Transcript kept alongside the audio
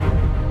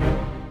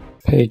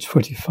Page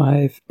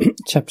 45,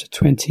 Chapter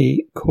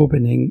 20,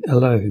 Corbyning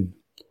Alone.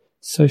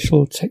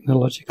 Social,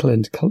 technological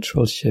and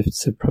cultural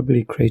shifts have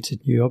probably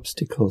created new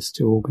obstacles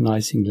to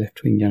organising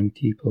left-wing young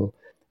people,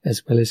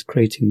 as well as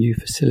creating new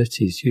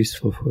facilities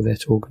useful for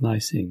that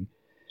organising.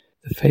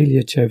 The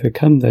failure to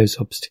overcome those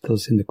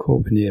obstacles in the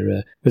Corbyn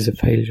era was a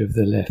failure of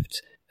the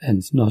left,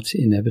 and not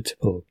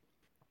inevitable.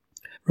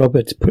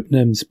 Robert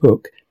Putnam's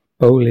book,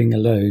 Bowling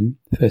Alone,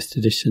 first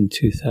edition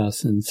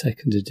 2000,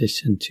 second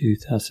edition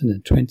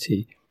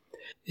 2020,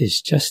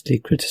 is justly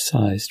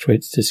criticised for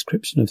its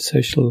description of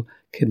social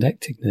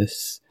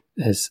connectedness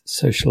as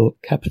social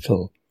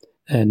capital,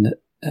 an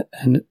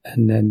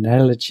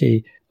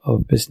analogy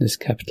of business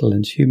capital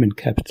and human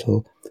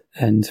capital,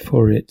 and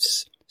for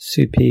its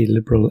soupy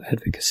liberal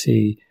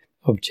advocacy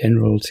of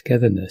general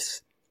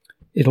togetherness.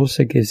 It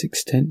also gives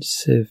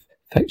extensive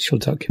factual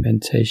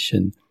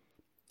documentation,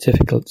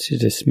 difficult to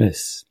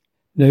dismiss.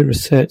 No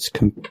research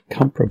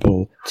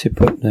comparable to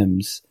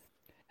Putnam's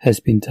has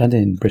been done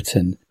in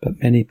Britain,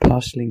 but many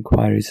partial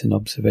inquiries and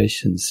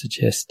observations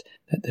suggest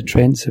that the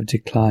trends of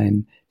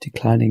declining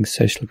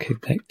social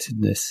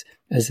connectedness,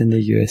 as in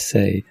the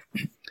USA,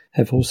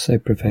 have also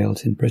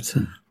prevailed in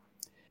Britain.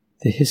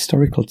 The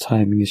historical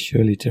timing is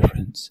surely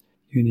different.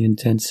 Union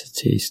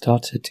density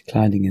started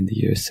declining in the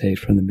USA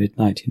from the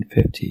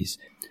mid-1950s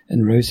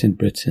and rose in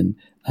Britain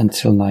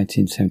until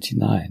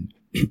 1979.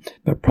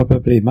 But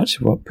probably much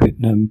of what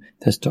Putnam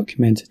has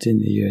documented in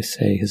the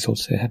USA has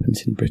also happened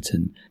in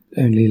Britain,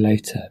 only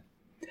later.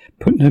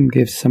 Putnam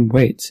gives some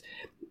weight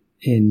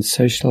in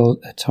social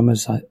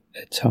atomization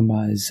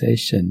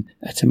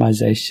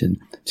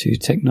to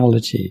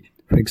technology.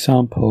 For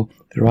example,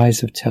 the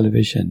rise of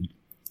television,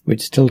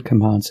 which still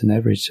commands an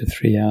average of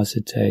 3 hours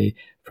a day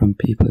from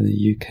people in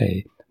the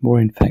UK, more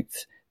in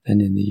fact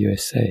than in the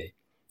USA,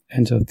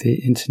 and of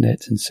the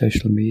internet and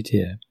social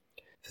media.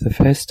 For the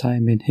first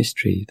time in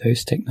history,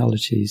 those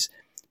technologies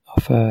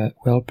offer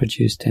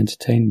well-produced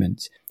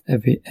entertainment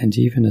and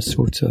even a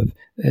sort of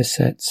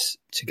ersatz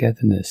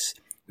togetherness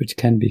which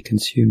can be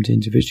consumed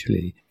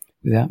individually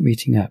without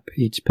meeting up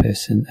each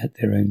person at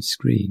their own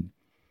screen.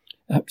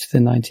 Up to the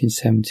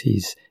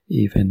 1970s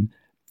even,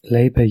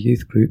 Labour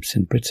youth groups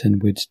in Britain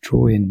would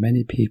draw in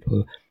many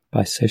people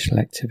by social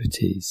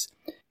activities,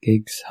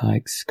 gigs,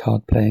 hikes,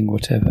 card playing,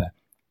 whatever.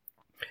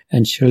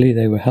 And surely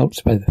they were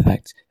helped by the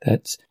fact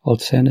that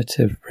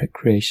alternative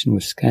recreation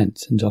was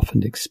scant and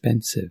often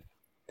expensive.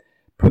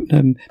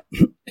 Putnam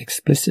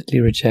explicitly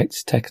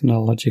rejects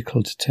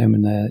technological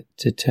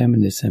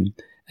determinism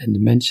and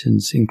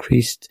mentions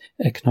increased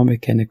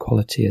economic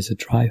inequality as a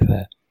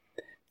driver.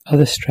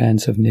 Other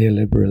strands of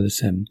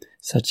neoliberalism,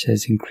 such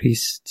as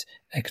increased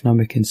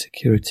economic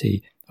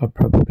insecurity, are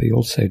probably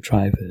also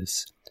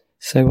drivers.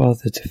 So are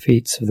the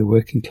defeats of the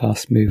working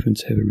class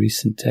movement over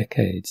recent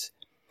decades.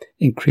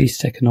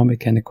 Increased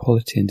economic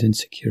inequality and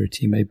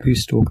insecurity may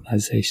boost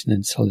organisation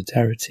and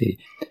solidarity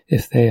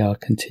if they are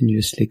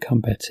continuously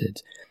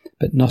combated,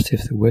 but not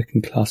if the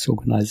working class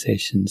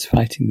organisations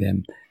fighting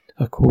them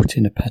are caught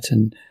in a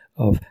pattern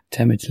of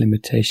timid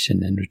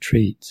limitation and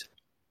retreat.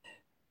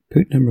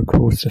 Putnam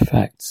recalls the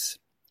facts,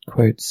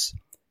 quotes,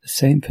 "The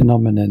same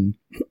phenomenon,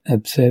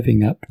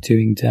 observing up,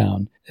 doing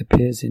down,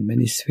 appears in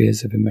many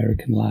spheres of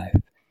American life,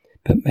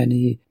 but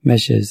many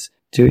measures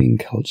doing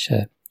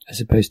culture, as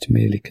opposed to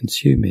merely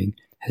consuming,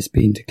 has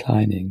been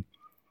declining.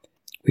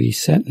 We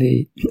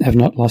certainly have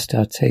not lost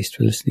our taste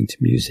for listening to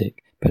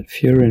music, but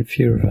fewer and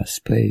fewer of us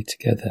play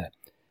together."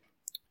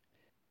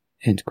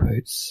 End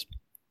quotes.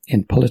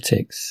 In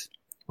politics,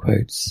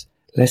 quotes,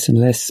 "Less and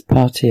less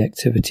party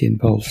activity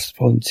involves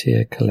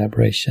volunteer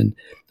collaboration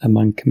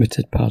among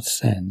committed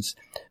partisans.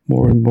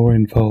 More and more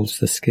involves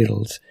the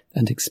skilled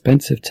and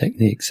expensive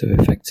techniques of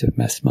effective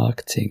mass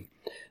marketing.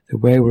 The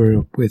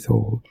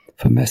wherewithal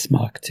for mass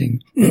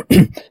marketing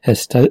has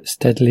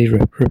steadily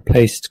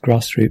replaced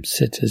grassroots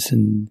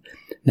citizen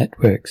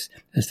networks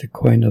as the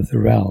coin of the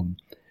realm."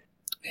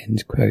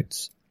 End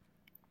quotes.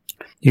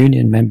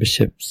 Union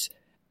memberships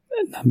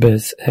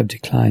numbers have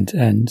declined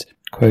and,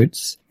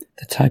 quotes,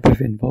 "the type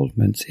of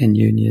involvement in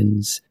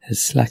unions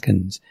has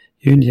slackened.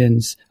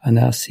 Unions are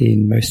now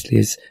seen mostly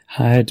as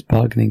hired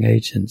bargaining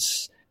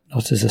agents,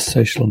 not as a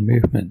social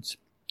movement."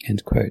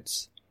 End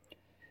quotes.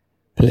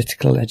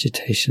 Political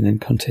agitation and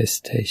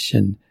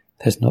contestation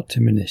has not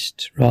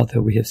diminished.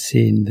 Rather, we have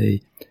seen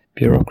the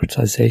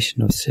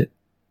bureaucratization of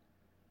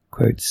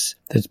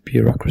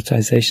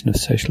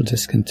social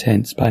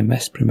discontent by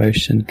mass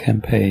promotion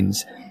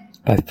campaigns,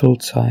 by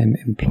full-time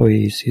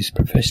employees whose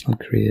professional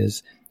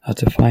careers are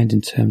defined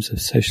in terms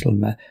of social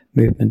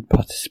movement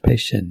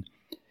participation.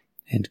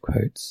 End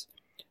quotes.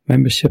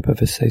 Membership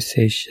of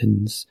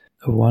associations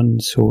of one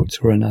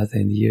sort or another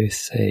in the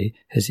USA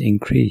has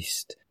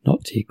increased,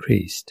 not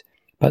decreased,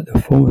 but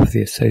the form of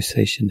the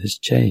association has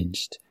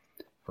changed.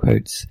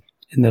 Quotes,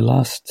 "In the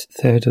last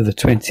third of the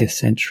 20th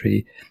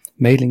century,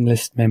 mailing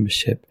list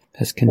membership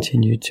has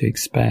continued to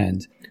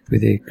expand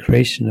with the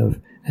creation of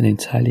an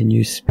entirely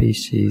new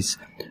species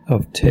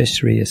of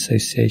tertiary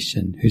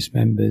association whose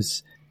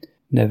members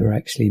never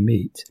actually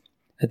meet,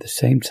 At the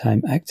same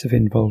time, active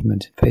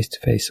involvement in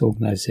face-to-face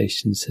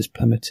organisations has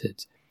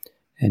plummeted.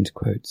 End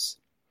quotes.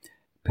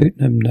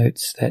 Putnam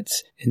notes that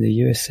in the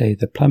USA,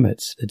 the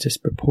plummet, the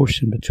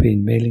disproportion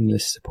between mailing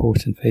list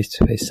support and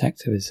face-to-face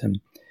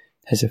activism,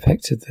 has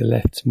affected the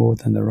left more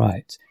than the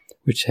right,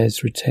 which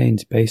has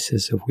retained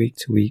bases of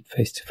week-to-week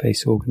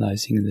face-to-face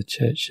organising in the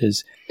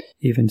churches,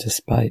 even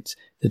despite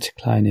the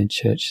decline in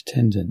church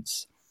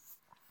attendance.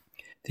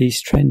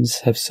 These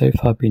trends have so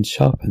far been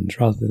sharpened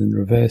rather than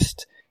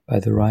reversed by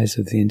the rise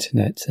of the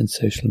internet and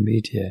social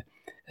media,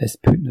 as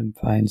Putnam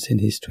finds in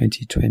his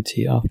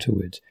 2020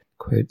 afterword,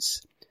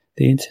 quotes,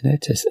 "The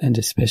internet and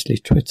especially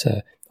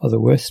Twitter are the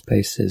worst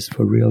places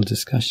for real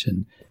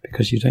discussion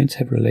because you don't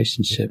have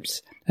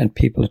relationships and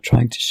people are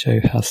trying to show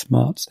how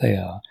smart they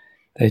are.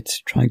 They're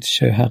trying to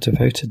show how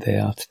devoted they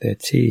are to their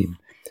team.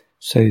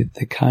 So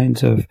the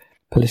kind of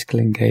political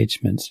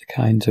engagement, the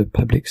kind of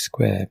public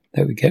square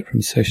that we get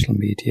from social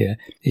media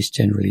is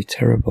generally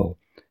terrible."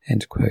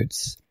 End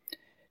quotes.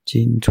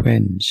 Jean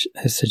Twenge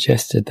has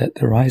suggested that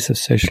the rise of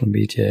social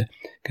media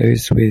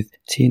goes with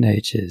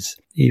teenagers,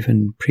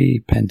 even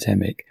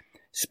pre-pandemic,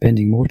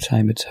 spending more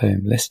time at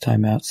home, less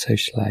time out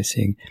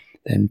socializing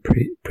than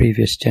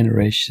previous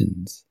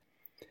generations.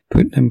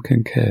 Putnam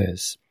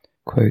concurs,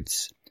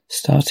 quotes,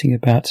 "Starting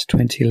about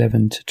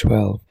 2011 to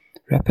 12,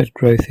 rapid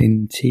growth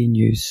in teen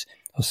use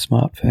of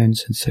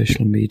smartphones and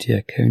social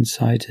media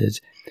coincided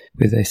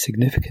with a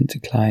significant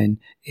decline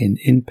in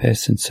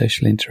in-person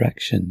social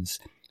interactions,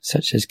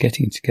 such as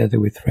getting together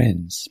with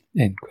friends."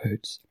 End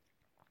quotes.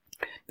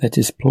 That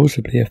is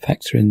plausibly a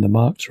factor in the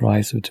marked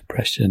rise of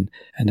depression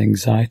and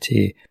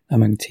anxiety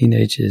among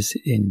teenagers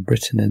in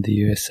Britain and the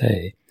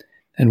USA.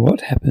 And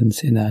what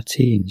happens in our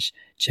teens,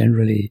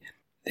 generally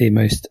the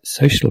most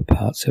social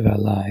parts of our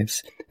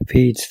lives,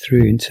 feeds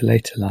through into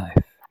later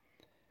life.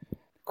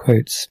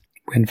 Quotes,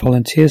 "When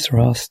volunteers are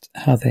asked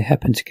how they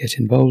happen to get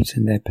involved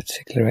in their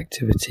particular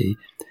activity,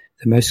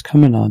 the most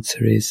common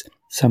answer is,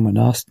 'Someone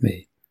asked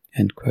me.'"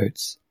 End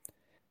quotes.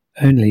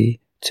 Only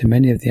to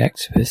many of the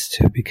activists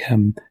who have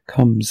become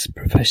comms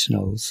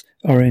professionals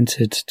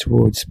oriented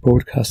towards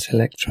broadcast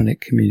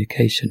electronic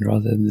communication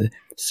rather than the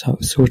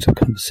sort of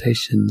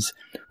conversations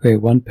where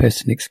one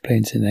person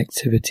explains an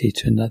activity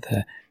to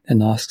another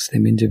and asks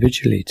them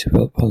individually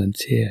to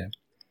volunteer.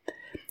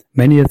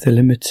 Many of the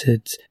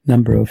limited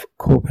number of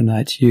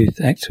Corbynite youth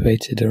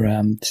activated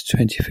around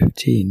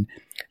 2015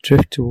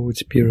 drift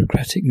towards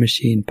bureaucratic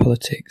machine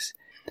politics,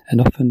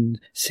 and often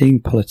seeing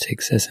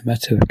politics as a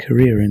matter of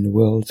career in the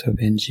world of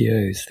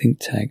NGOs, think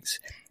tanks,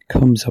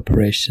 comms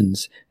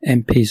operations,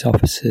 MPs'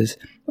 offices,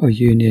 or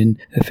union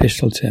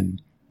officialdom.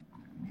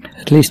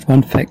 At least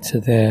one factor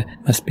there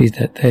must be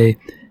that they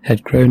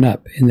had grown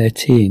up in their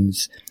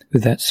teens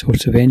with that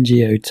sort of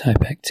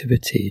NGO-type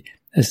activity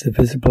as the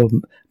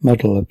visible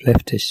model of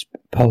leftist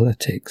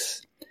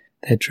politics.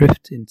 Their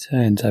drift, in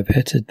turn,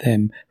 diverted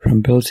them from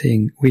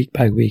building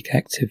week-by-week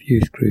active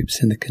youth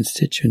groups in the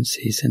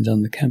constituencies and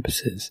on the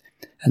campuses,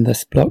 and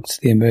thus blocked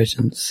the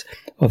emergence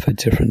of a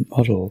different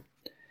model.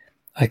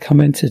 I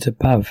commented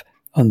above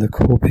on the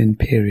Corbyn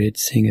period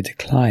seeing a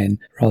decline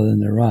rather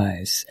than a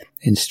rise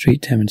in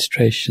street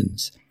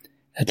demonstrations,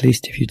 at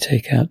least if you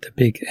take out the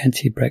big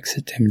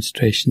anti-Brexit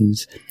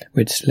demonstrations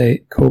which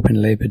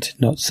Corbyn Labour did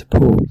not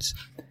support.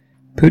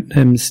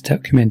 Putnam's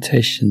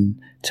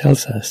documentation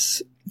tells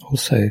us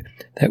also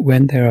that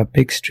when there are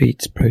big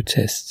street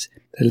protests,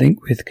 the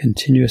link with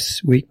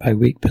continuous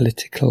week-by-week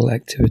political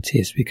activity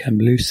has become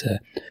looser,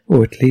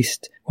 or at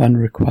least one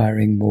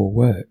requiring more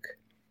work.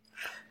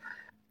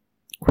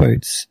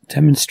 Quotes,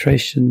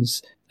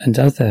 "Demonstrations and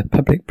other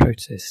public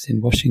protests in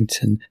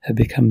Washington have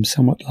become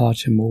somewhat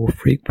larger, more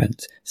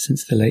frequent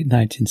since the late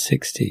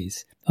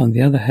 1960s. On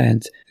the other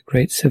hand, the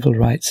great civil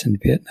rights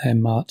and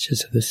Vietnam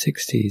marches of the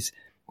 60s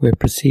were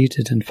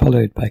preceded and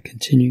followed by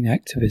continuing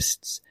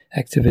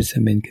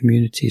activism in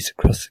communities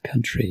across the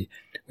country,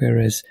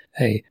 whereas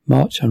a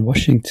march on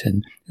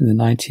Washington in the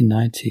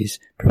 1990s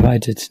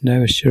provided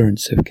no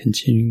assurance of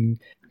continuing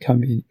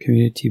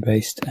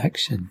community-based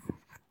action."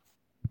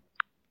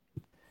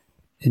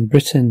 In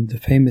Britain, the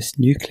famous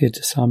nuclear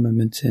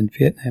disarmament and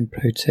Vietnam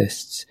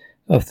protests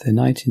of the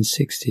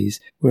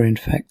 1960s were in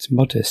fact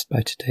modest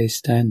by today's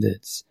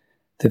standards.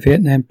 The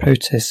Vietnam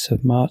protests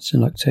of March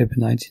and October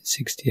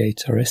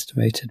 1968 are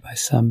estimated by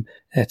some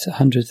at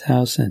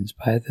 100,000,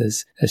 by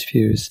others as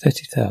few as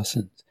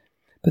 30,000.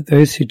 But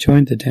those who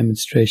joined the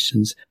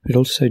demonstrations would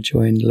also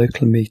join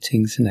local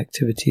meetings and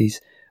activities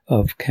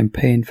of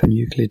Campaign for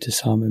Nuclear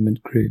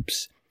Disarmament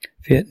groups,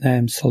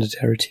 Vietnam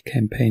Solidarity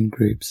Campaign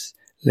groups,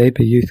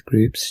 labour youth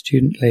groups,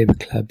 student labour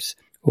clubs,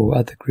 or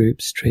other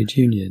groups, trade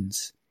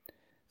unions.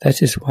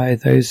 That is why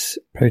those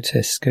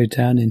protests go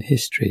down in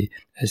history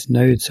as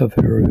nodes of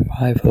a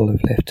revival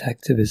of left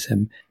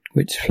activism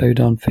which flowed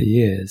on for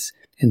years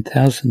in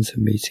thousands of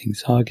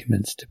meetings,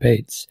 arguments,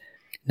 debates,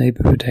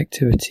 neighbourhood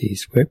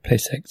activities,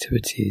 workplace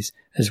activities,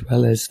 as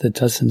well as the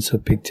dozens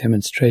of big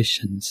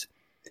demonstrations.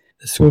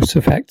 The source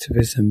of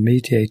activism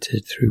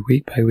mediated through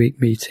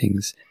week-by-week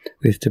meetings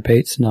with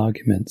debates and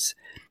arguments,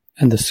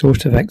 and the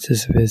sort of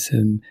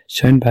activism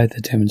shown by the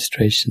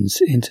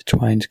demonstrations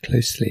intertwined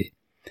closely.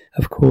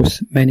 Of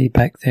course, many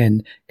back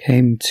then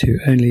came to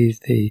only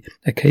the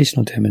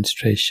occasional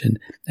demonstration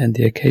and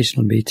the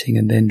occasional meeting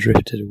and then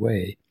drifted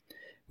away.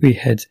 We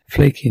had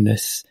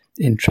flakiness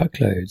in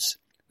truckloads.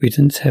 We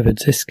didn't have a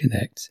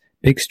disconnect,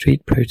 big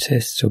street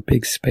protests or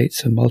big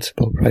spates of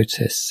multiple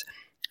protests,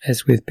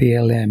 as with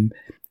BLM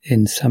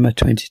in summer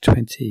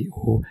 2020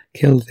 or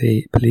Kill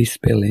the Police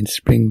Bill in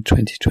spring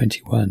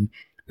 2021,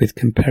 with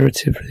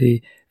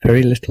comparatively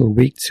very little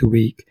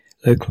week-to-week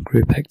local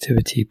group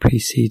activity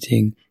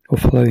preceding or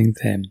following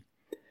them.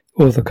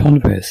 Or the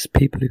converse,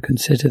 people who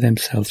consider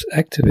themselves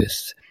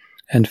activists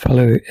and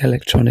follow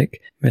electronic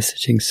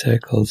messaging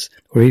circles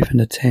or even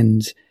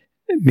attend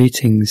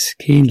meetings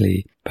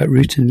keenly, but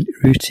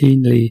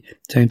routinely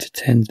don't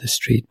attend the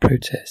street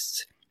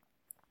protests.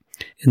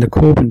 In the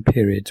Corbyn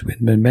period, when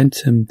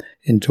Momentum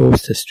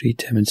endorsed a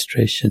street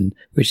demonstration,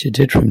 which it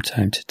did from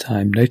time to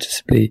time,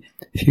 noticeably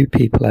few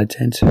people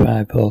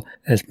identifiable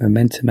as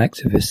Momentum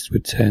activists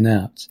would turn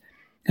out.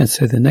 And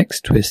so the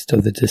next twist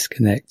of the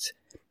disconnect,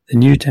 the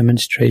new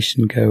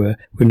demonstration goer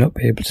would not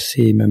be able to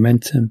see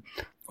Momentum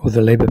or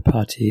the Labour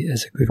Party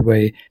as a good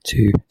way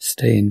to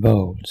stay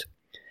involved.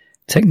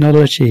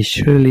 Technology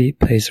surely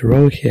plays a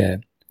role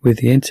here. With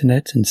the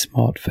internet and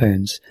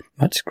smartphones,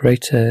 much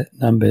greater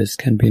numbers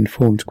can be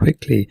informed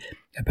quickly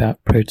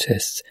about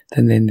protests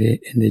than in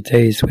the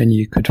days when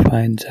you could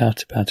find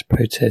out about a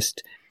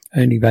protest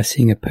only by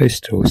seeing a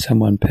poster or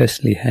someone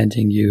personally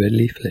handing you a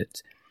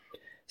leaflet.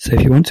 So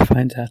if you want to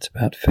find out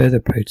about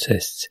further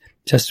protests,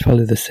 just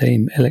follow the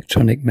same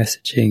electronic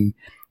messaging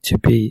to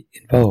be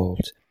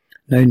involved.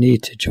 No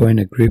need to join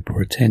a group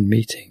or attend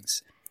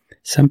meetings.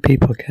 Some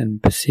people can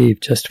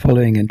perceive just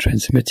following and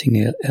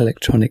transmitting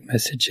electronic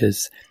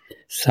messages,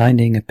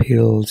 signing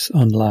appeals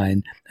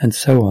online, and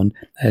so on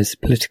as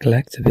political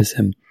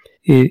activism,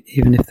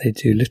 even if they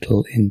do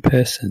little in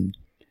person.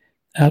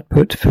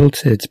 Output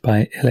filtered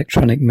by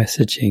electronic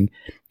messaging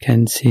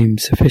can seem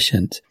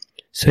sufficient,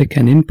 so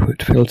can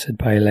input filtered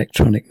by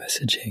electronic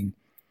messaging.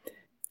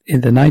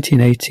 In the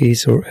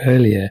 1980s or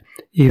earlier,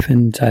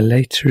 even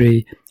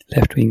dilatory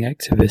left-wing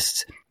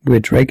activists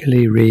would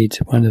regularly read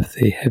one of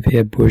the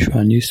heavier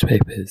bourgeois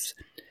newspapers.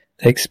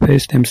 They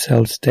exposed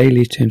themselves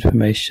daily to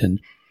information,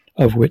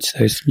 of which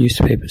those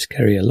newspapers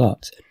carry a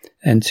lot,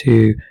 and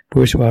to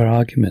bourgeois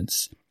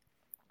arguments,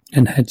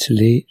 and had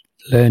to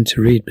learn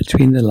to read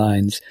between the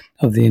lines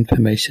of the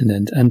information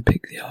and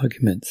unpick the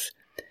arguments.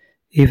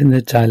 Even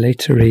the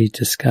dilatory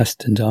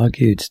discussed and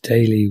argued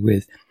daily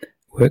with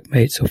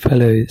workmates or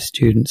fellow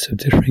students of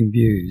differing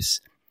views.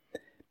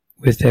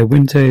 With their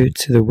window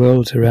to the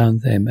world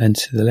around them and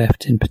to the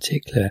left in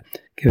particular,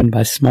 given by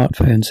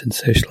smartphones and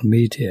social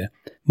media,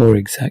 more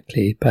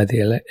exactly by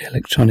the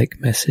electronic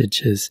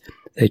messages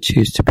they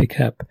choose to pick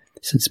up,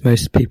 since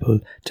most people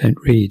don't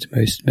read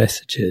most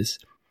messages.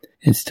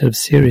 Instead of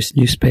serious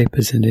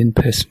newspapers and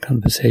in-person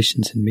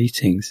conversations and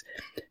meetings,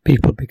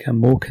 people become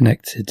more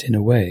connected in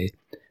a way.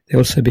 They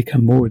also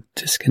become more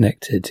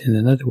disconnected in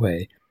another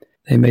way.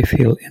 They may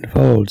feel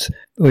involved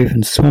or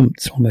even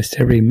swamped almost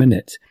every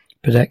minute,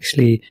 but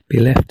actually be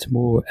left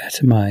more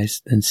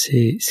atomized than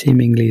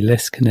seemingly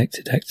less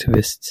connected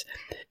activists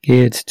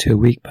geared to a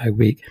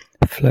week-by-week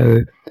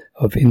flow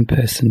of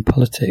in-person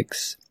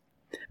politics.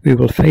 We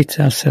will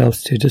fate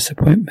ourselves to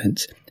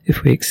disappointment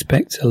if we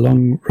expect a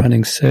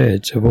long-running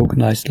surge of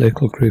organized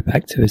local group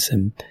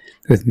activism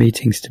with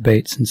meetings,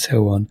 debates and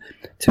so on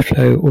to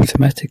flow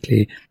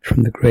automatically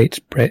from the great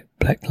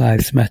Black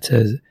Lives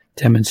Matter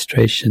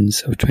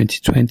demonstrations of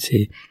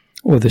 2020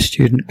 or the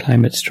student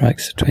climate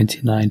strikes of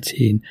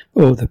 2019,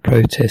 or the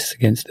protests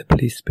against the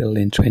police bill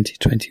in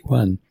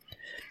 2021.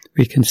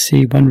 We can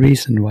see one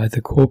reason why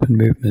the Corbyn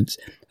movement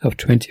of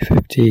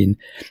 2015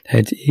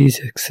 had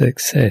easy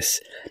success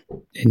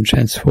in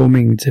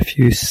transforming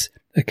diffuse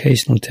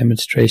occasional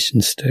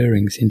demonstration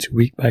stirrings into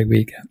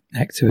week-by-week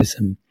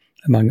activism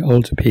among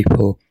older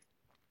people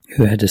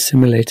who had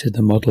assimilated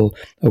the model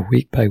of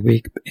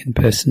week-by-week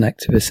in-person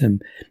activism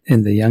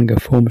in the younger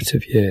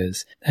formative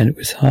years, and it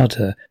was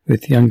harder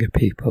with younger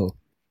people.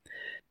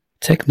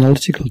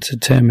 Technological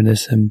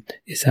determinism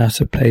is out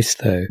of place,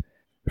 though.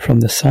 From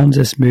the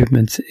Sanders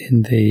movement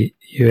in the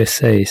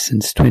USA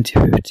since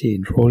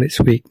 2015, for all its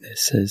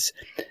weaknesses,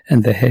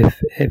 and the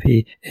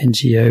heavy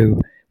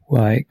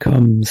NGO-y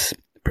comms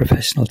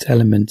professional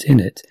element in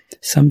it,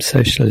 some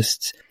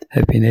socialists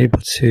have been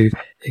able to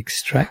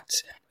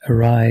extract a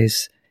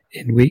rise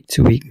in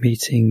week-to-week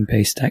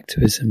meeting-based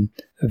activism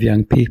of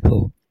young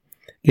people.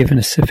 Given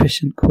a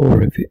sufficient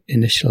core of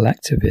initial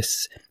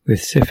activists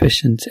with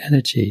sufficient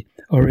energy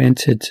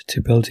oriented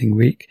to building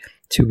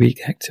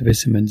week-to-week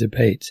activism and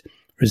debate,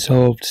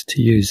 resolved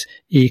to use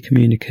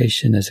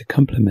e-communication as a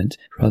complement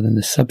rather than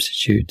a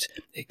substitute,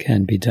 it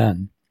can be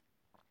done.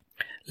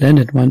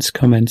 Leonard once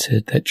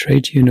commented that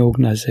trade union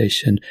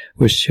organization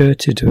was sure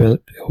to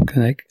develop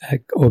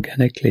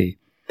organically.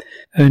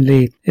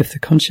 Only if the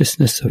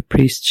consciousness of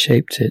priests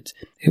shaped it,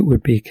 it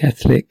would be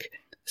Catholic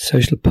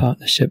social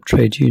partnership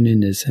trade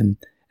unionism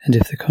and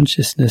if the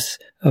consciousness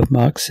of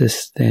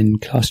Marxist, then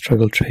class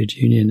struggle trade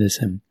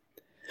unionism.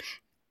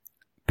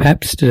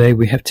 Perhaps today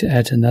we have to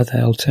add another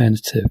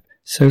alternative.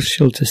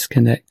 Social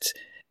discontent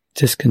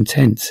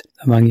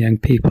among young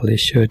people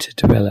is sure to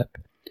develop.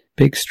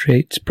 Big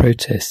street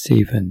protests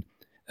even.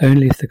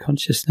 Only if the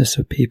consciousness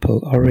of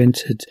people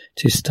oriented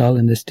to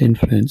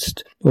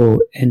Stalinist-influenced or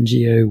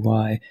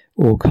NGOY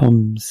or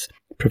comms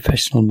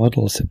professional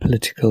models of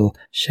political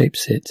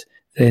shapes it,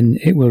 then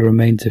it will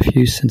remain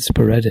diffuse and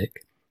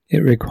sporadic.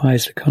 It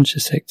requires the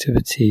conscious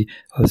activity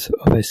of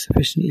a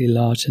sufficiently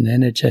large and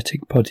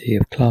energetic body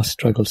of class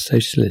struggle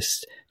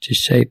socialists to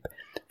shape,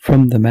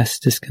 from the mass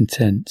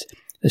discontent,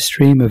 a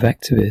stream of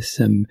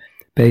activism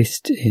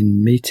based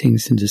in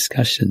meetings and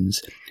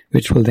discussions,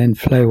 which will then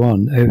flow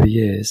on over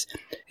years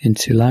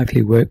into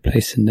lively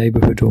workplace and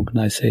neighbourhood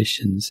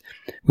organisations,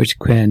 which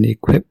can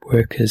equip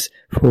workers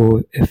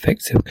for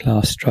effective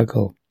class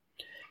struggle.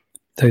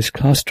 Those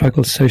class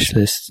struggle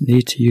socialists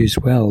need to use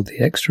well the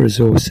extra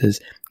resources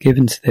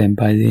given to them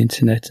by the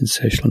internet and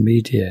social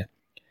media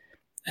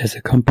as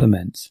a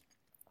complement.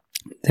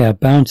 They are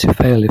bound to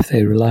fail if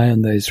they rely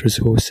on those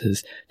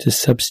resources to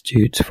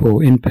substitute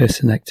for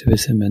in-person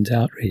activism and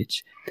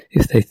outreach,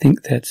 if they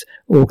think that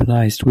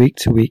organised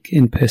week-to-week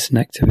in-person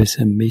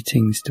activism,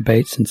 meetings,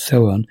 debates and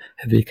so on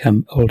have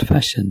become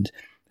old-fashioned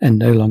and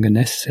no longer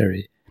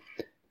necessary.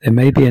 There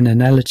may be an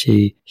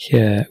analogy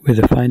here with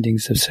the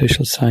findings of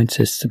social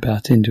scientists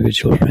about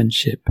individual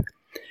friendship.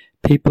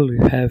 People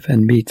who have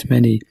and meet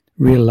many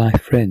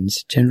real-life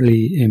friends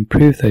generally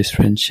improve those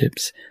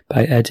friendships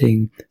by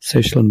adding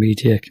social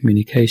media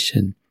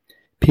communication.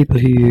 People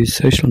who use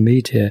social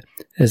media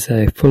as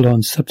a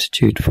full-on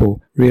substitute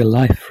for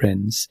real-life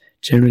friends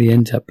generally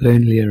end up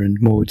lonelier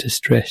and more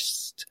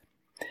distressed.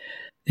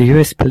 The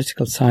US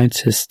political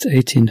scientist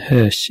Eitan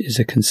Hersh is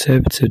a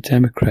conservative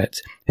Democrat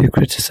who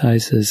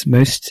criticizes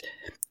most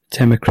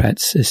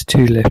Democrats as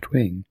too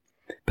left-wing,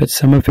 but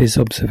some of his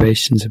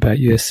observations about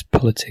US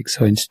politics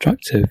are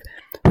instructive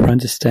for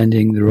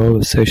understanding the role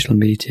of social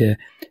media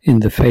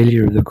in the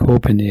failure of the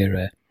Corbyn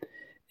era.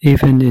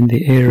 Even in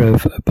the era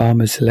of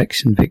Obama's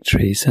election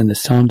victories and the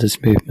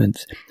Sanders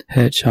movement,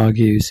 Hersh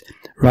argues,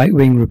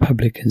 right-wing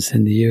Republicans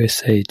in the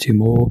USA do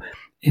more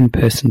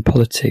in-person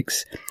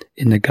politics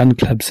in the gun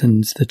clubs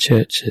and the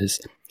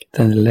churches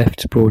than the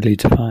left broadly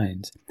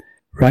defined.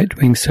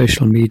 Right-wing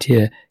social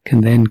media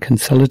can then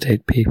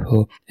consolidate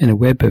people in a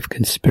web of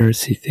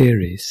conspiracy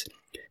theories,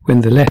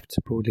 when the left,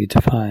 broadly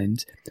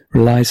defined,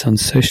 relies on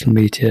social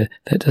media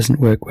that doesn't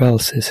work well,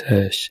 says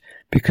Hersh,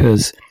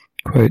 because,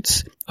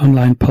 quotes,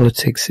 online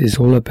politics is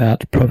all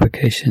about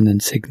provocation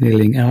and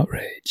signalling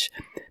outrage,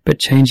 but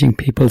changing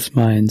people's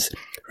minds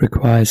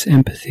requires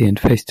empathy and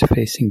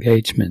face-to-face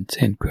engagement,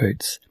 end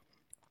quotes.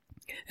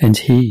 And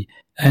he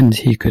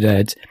could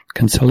add,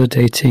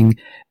 consolidating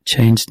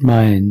changed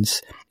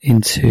minds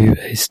into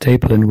a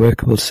stable and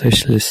workable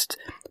socialist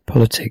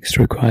politics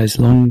requires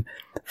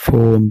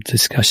long-form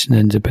discussion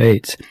and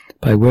debate,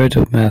 by word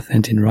of mouth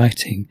and in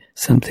writing,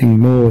 something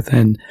more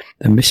than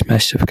the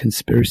mishmash of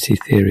conspiracy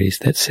theories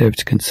that serve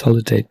to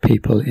consolidate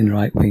people in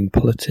right-wing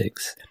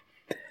politics.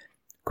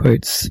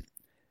 Quotes,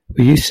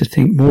 we used to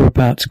think more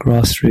about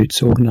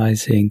grassroots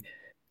organising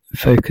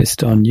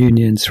focused on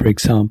unions, for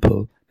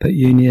example, but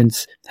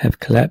unions have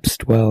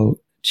collapsed while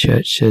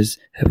churches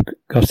have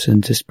gotten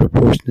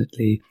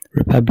disproportionately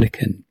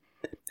Republican,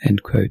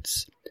 end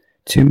quotes.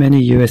 Too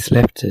many US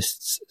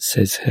leftists,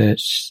 says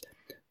Hersh,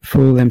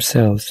 fool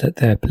themselves that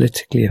they are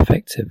politically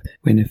effective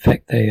when in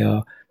fact they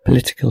are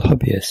political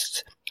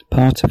hobbyists,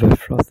 part of a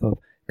froth of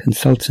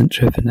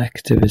consultant-driven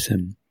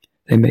activism.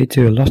 They may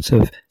do a lot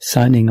of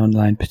signing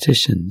online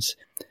petitions,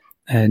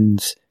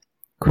 and,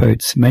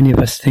 quotes, many of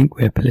us think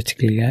we're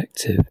politically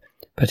active,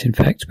 but in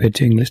fact we're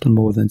doing little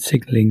more than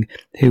signalling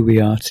who we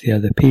are to the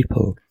other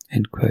people,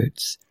 end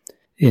quotes,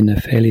 in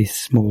a fairly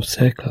small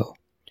circle.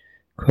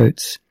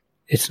 Quotes,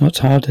 it's not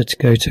harder to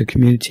go to a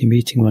community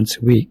meeting once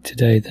a week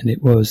today than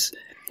it was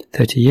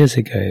 30 years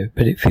ago,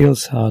 but it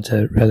feels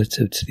harder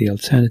relative to the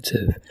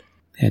alternative,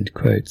 end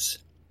quotes.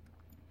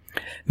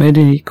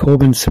 Many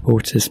Corbyn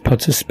supporters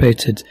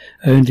participated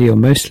only or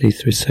mostly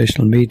through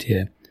social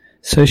media.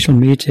 Social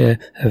media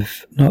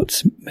have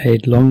not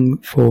made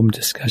long-form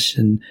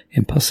discussion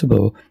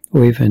impossible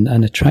or even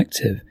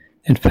unattractive.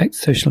 In fact,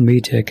 social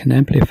media can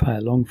amplify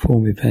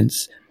long-form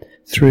events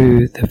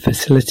through the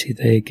facility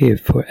they give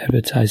for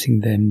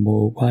advertising them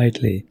more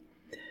widely.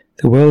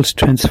 The World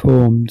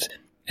Transformed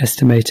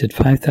estimated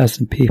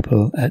 5,000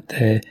 people at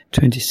their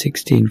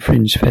 2016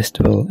 Fringe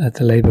Festival at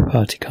the Labour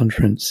Party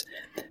conference,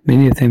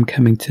 many of them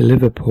coming to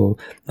Liverpool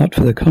not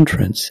for the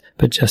conference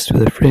but just for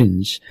the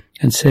Fringe,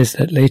 and says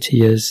that later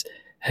years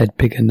had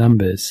bigger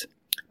numbers.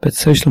 But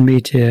social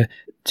media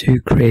do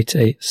create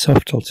a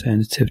soft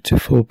alternative to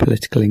full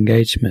political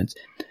engagement,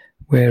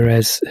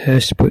 whereas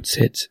Hersh puts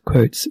it,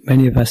 quotes,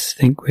 many of us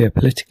think we are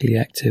politically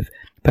active,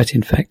 but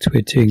in fact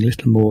we're doing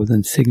little more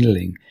than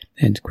signalling,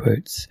 end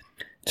quotes.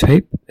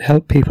 To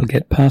help people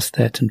get past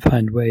that and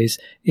find ways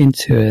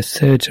into a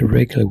surge of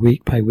regular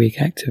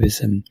week-by-week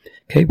activism,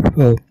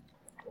 capable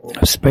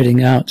of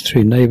spreading out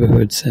through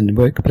neighbourhoods and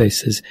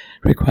workplaces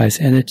requires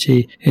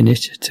energy,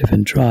 initiative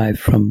and drive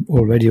from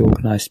already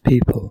organised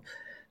people.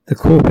 The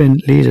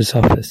Corbyn Leaders'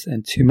 Office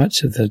and too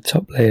much of the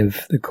top layer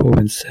of the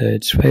Corbyn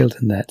surge failed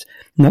in that,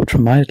 not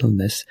from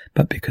idleness,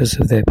 but because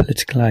of their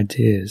political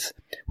ideas,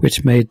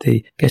 which made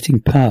the getting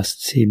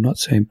past seem not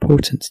so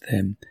important to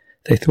them.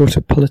 They thought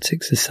of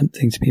politics as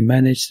something to be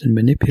managed and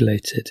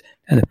manipulated,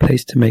 and a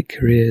place to make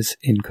careers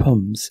in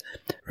comms,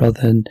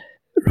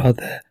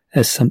 rather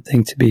as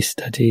something to be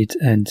studied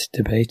and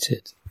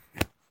debated.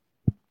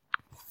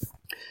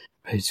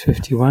 Page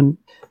 51,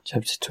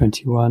 Chapter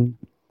 21.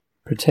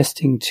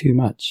 Protesting too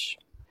much.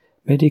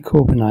 Many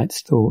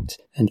Corbynites thought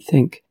and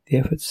think the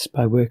efforts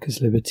by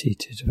Workers' Liberty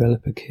to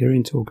develop a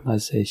coherent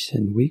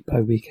organisation, week by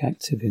week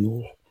active in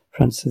all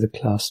fronts of the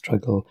class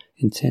struggle,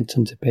 intent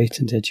on debate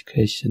and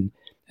education,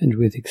 and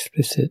with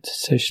explicit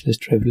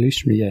socialist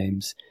revolutionary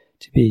aims,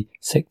 to be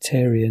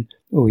sectarian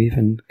or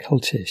even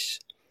cultish.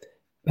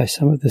 By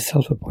some of the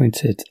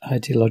self-appointed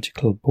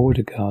ideological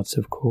border guards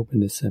of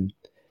Corbynism,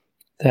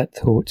 that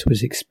thought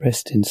was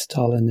expressed in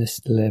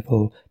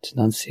Stalinist-level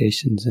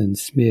denunciations and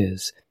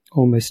smears,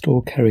 almost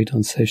all carried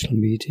on social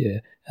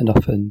media and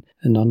often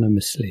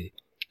anonymously.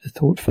 A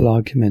thoughtful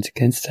argument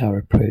against our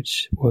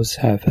approach was,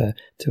 however,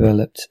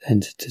 developed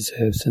and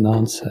deserves an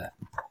answer.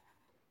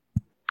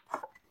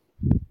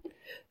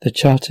 The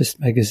Chartist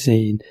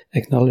magazine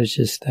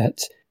acknowledges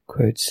that,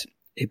 quotes,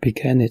 it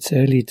began its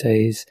early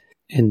days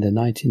in the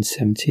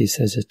 1970s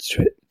as a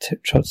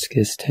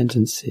Trotskyist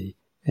tendency,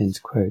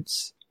 end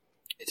quotes.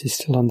 It is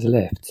still on the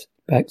left,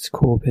 backed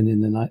Corbyn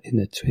in the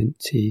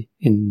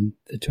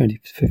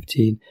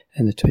 2015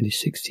 and the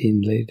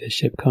 2016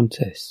 leadership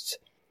contests.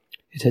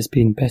 It has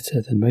been better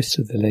than most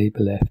of the Labour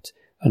left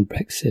on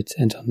Brexit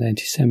and on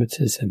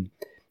anti-Semitism,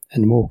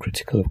 and more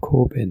critical of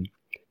Corbyn.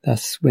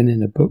 Thus, when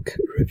in a book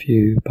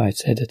review by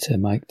its editor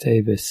Mike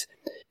Davis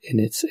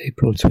in its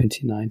April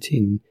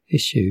 2019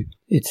 issue,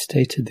 it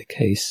stated the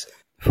case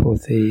for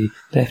the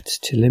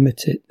left to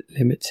limit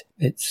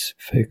its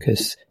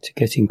focus to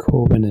getting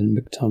Corbyn and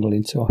McDonnell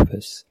into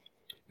office.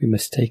 We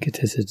must take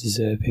it as a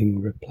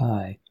deserving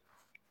reply.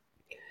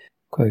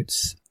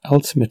 Quotes,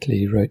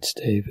 ultimately, wrote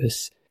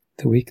Davis,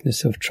 the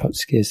weakness of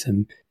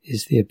Trotskyism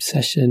is the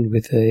obsession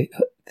with the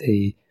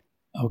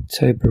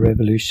October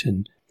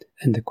Revolution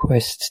and the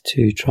quest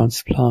to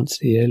transplant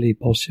the early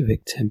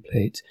Bolshevik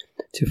template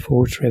to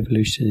forge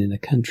revolution in a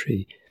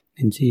country,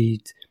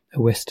 indeed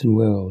a Western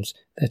world,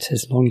 that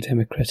has long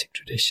democratic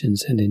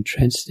traditions and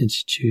entrenched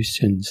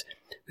institutions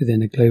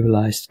within a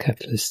globalized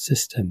capitalist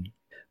system.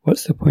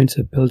 What's the point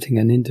of building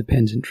an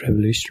independent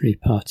revolutionary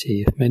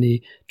party if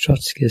many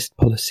Trotskyist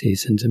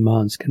policies and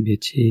demands can be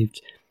achieved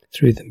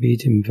through the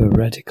medium of a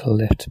radical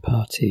left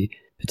party,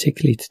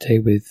 particularly today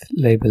with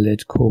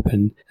Labour-led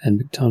Corbyn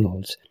and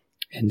McDonnell?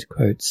 End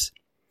quotes.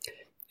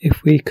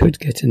 If we could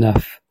get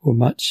enough or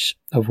much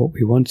of what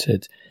we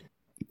wanted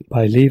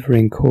by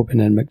levering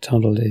Corbyn and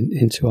McDonnell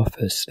into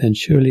office, then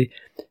surely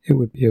it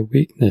would be a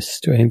weakness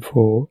to aim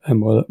for a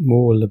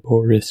more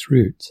laborious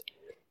route.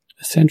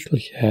 Essential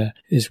here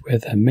is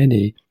whether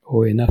many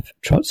or enough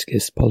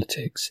Trotskyist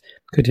politics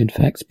could in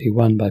fact be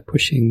won by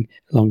pushing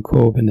along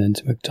Corbyn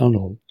and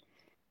McDonnell.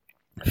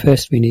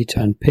 First, we need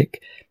to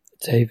unpick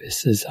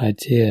Davis's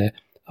idea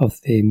of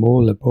the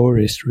more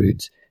laborious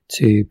route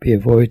to be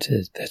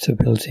avoided, that of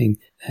building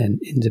an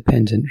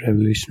independent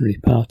revolutionary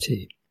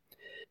party.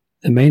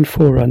 The main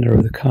forerunner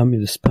of the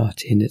Communist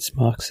Party in its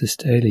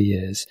Marxist early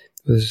years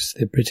was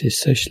the British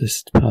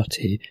Socialist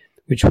Party,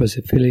 which was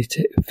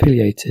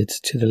affiliated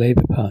to the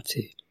Labour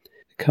Party.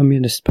 The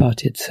Communist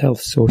Party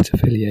itself sought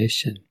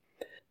affiliation.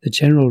 The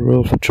general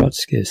rule for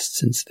Trotskyists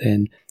since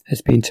then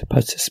has been to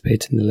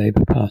participate in the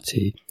Labour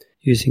Party,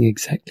 using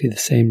exactly the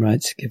same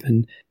rights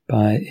given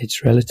by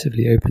its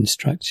relatively open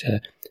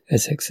structure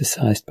as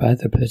exercised by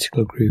the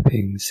political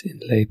groupings in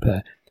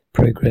Labour,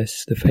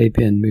 Progress, the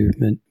Fabian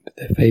Movement,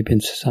 the Fabian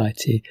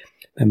Society,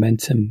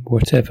 Momentum,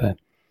 whatever.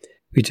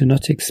 We do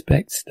not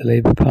expect the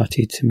Labour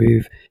Party to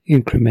move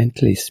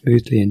incrementally,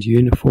 smoothly and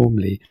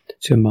uniformly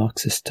to a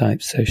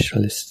Marxist-type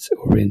socialist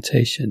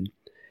orientation.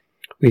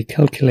 We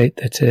calculate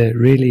that a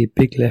really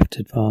big left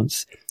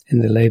advance in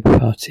the Labour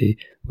Party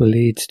will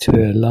lead to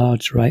a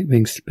large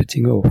right-wing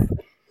splitting off,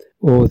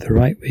 or the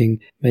right-wing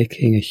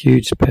making a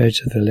huge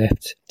purge of the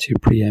left to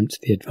preempt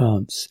the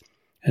advance,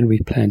 and we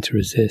plan to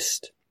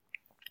resist.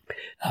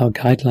 Our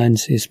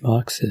guidelines is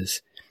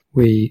Marx's.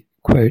 We,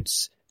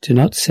 quotes, do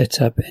not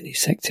set up any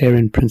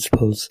sectarian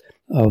principles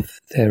of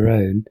their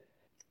own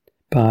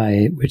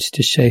by which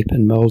to shape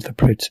and mould the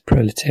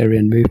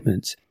proletarian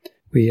movement.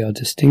 We are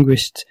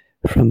distinguished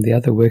from the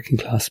other working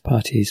class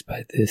parties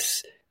by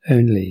this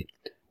only.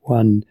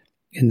 1.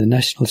 In the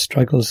national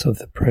struggles of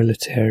the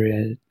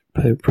proletarians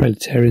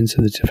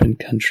of the different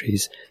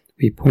countries,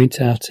 we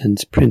point out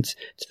and print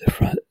to the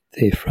front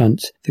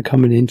the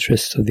common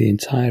interests of the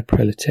entire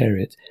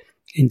proletariat,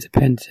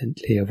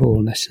 independently of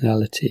all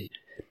nationality.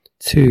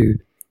 2.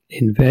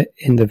 in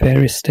the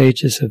various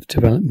stages of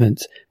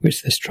development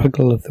which the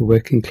struggle of the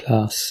working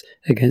class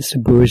against the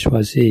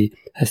bourgeoisie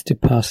has to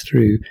pass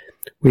through,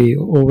 we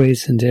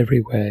always and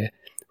everywhere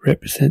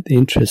represent the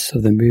interests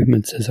of the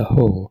movement as a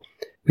whole.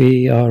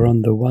 We are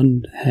on the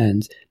one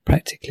hand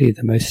practically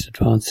the most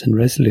advanced and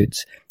resolute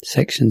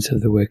sections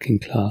of the working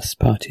class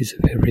parties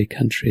of every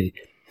country,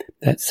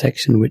 that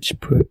section which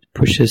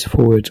pushes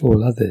forward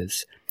all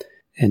others."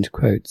 End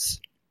quotes.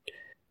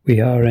 We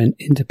are an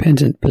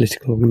independent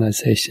political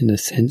organisation in a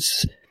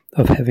sense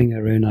of having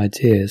our own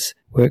ideas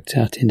worked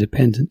out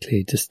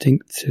independently,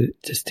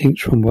 distinct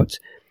from what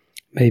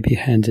may be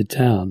handed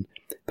down,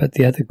 but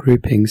the other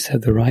groupings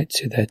have the right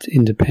to that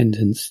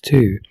independence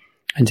too,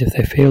 and if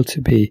they fail to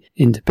be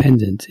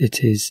independent,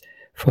 it is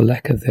for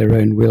lack of their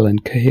own will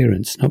and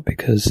coherence, not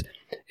because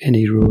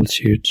any rule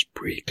should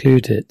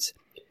preclude it.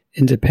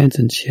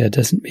 Independence here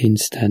doesn't mean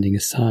standing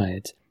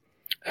aside.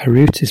 Our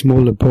route is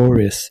more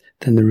laborious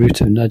than the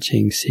route of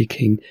nudging,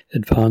 seeking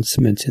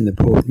advancement in the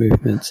broad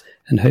movement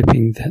and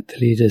hoping that the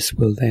leaders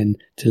will then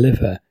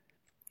deliver.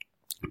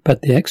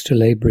 But the extra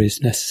labour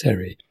is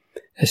necessary.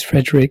 As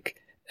Frederick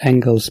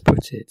Engels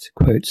put it,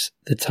 quotes,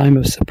 "The time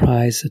of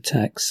surprise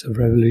attacks of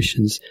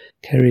revolutions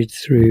carried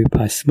through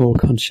by small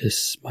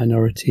conscious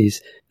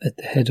minorities at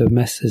the head of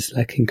masses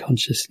lacking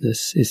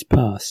consciousness is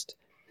past.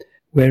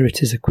 Where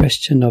it is a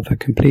question of a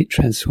complete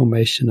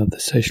transformation of the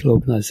social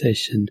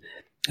organisation,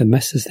 the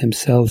masses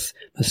themselves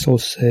must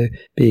also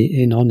be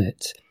in on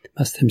it,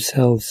 must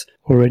themselves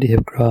already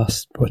have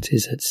grasped what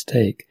is at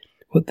stake,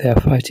 what they are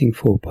fighting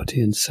for,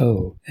 body and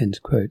soul." End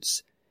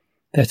quotes.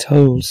 That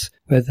holds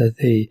whether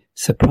the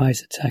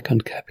surprise attack on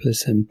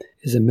capitalism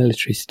is a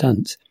military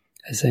stunt,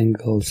 as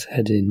Engels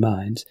had in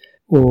mind,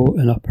 or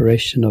an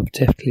operation of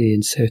deftly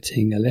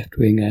inserting a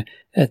left-winger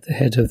at the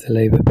head of the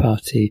Labour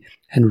Party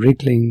and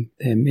wriggling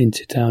them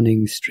into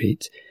Downing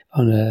Street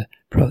on a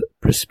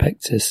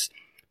prospectus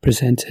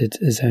presented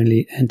as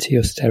only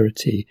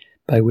anti-austerity,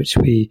 by which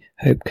we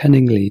hope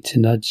cunningly to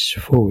nudge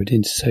forward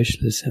into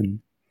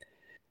socialism.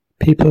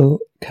 People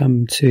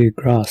come to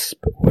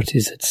grasp what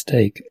is at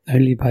stake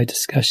only by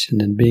discussion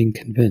and being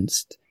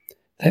convinced.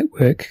 That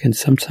work can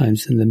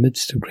sometimes, in the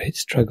midst of great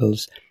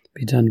struggles,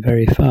 be done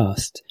very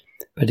fast,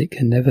 but it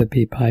can never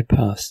be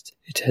bypassed.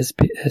 It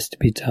has to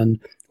be done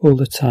all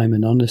the time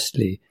and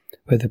honestly,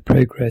 whether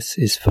progress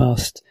is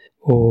fast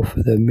or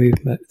for the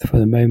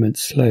moment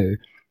slow,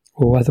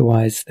 or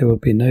otherwise there will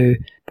be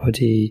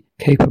nobody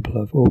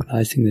capable of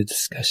organising the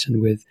discussion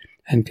with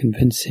and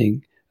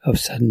convincing of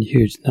sudden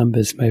huge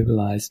numbers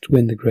mobilised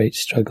when the great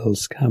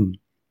struggles come.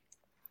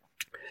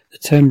 The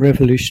term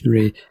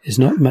revolutionary is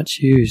not much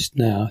used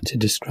now to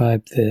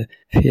describe the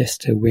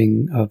fiesta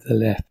wing of the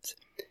left.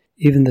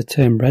 Even the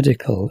term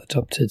radical,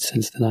 adopted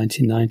since the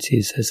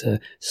 1990s as a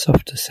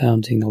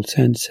softer-sounding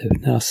alternative,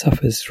 now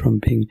suffers from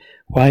being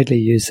widely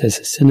used as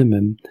a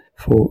synonym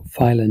for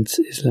violent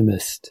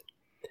Islamist.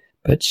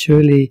 But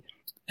surely,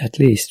 at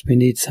least, we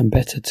need some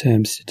better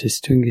terms to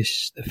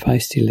distinguish the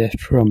feisty left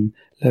from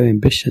low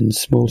ambition,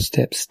 small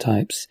steps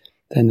types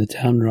than the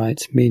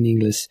downright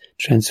meaningless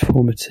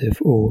transformative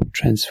or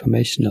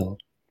transformational.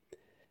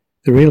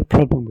 The real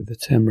problem with the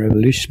term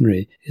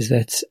revolutionary is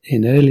that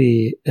in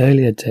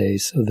earlier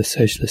days of the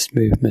socialist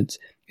movement,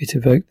 it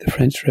evoked the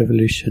French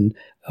Revolution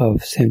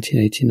of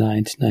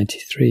 1789 to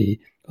 93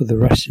 or the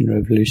Russian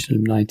Revolution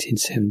of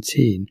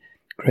 1917,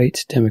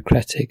 great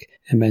democratic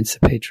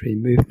emancipatory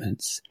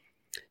movements.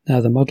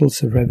 Now the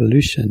models of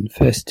revolution,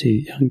 first to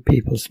young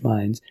people's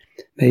minds,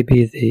 may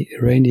be the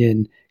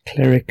Iranian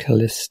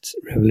clericalist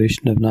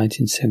revolution of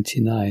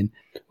 1979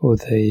 or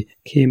the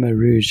Khmer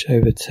Rouge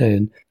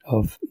overturn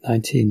of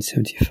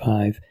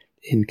 1975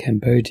 in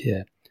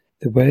Cambodia.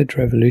 The word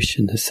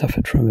revolution has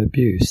suffered from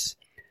abuse,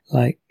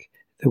 like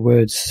the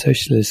words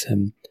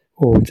socialism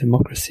or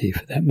democracy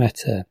for that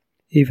matter.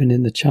 Even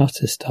in the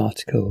Chartist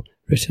article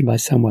written by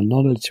someone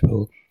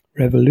knowledgeable,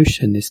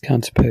 revolution is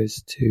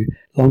counterposed to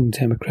long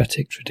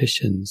democratic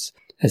traditions,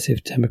 as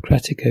if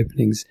democratic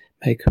openings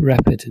make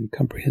rapid and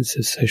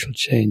comprehensive social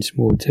change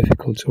more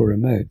difficult or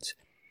remote.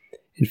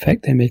 In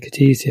fact, they make it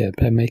easier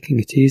by making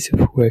it easier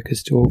for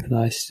workers to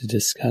organise, to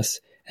discuss,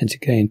 and to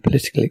gain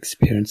political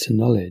experience and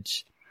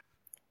knowledge.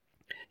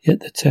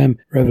 Yet the term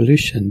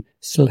revolution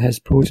still has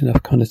broad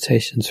enough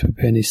connotations for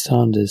Bernie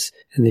Sanders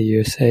in the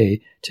USA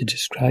to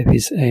describe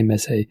his aim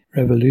as a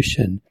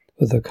revolution,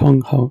 or the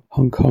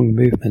Hong Kong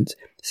movement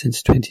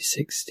since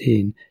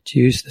 2016 to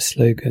use the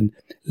slogan,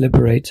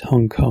 "Liberate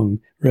Hong Kong,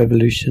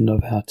 Revolution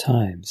of Our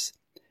Times."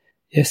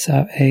 Yes,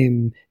 our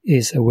aim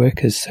is a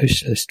workers'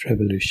 socialist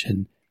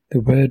revolution. The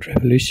word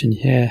revolution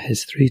here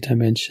has three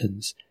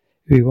dimensions.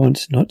 We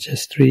want not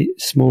just three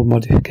small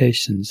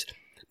modifications,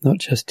 not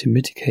just to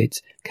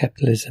mitigate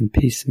capitalism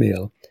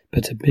piecemeal,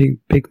 but a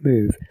big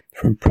move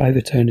from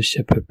private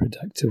ownership of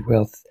productive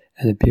wealth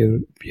and a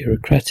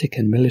bureaucratic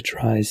and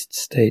militarized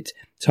state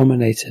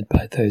dominated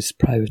by those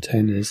private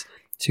owners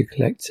to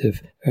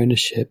collective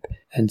ownership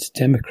and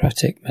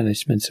democratic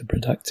management of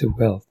productive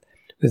wealth,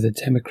 with a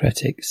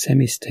democratic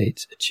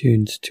semi-state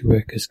attuned to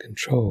workers'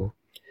 control.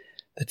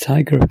 The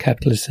tiger of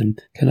capitalism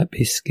cannot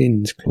be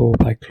skinned claw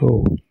by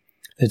claw.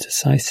 The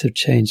decisive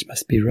change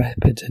must be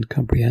rapid and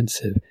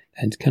comprehensive,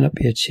 and cannot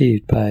be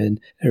achieved by an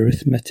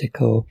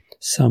arithmetical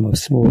sum of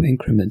small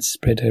increments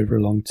spread over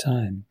a long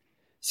time.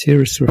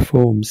 Serious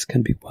reforms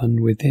can be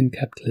won within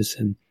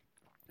capitalism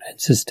and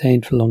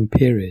sustained for long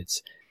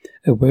periods.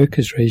 A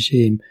workers'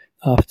 regime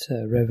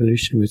after a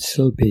revolution would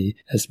still be,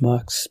 as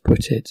Marx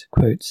put it,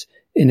 quotes,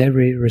 in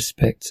every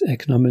respect,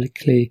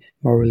 economically,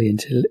 morally,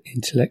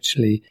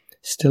 intellectually,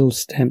 still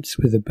stamped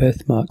with the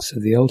birthmarks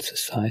of the old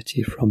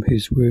society from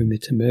whose womb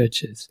it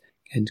emerges,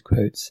 end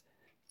quotes,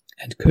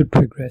 and could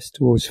progress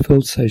towards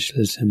full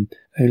socialism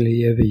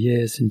only over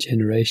years and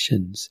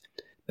generations.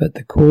 But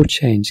the core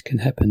change can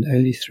happen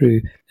only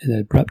through an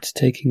abrupt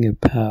taking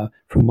of power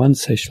from one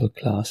social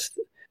class,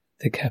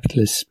 the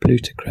capitalist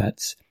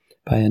plutocrats,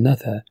 by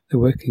another, the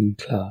working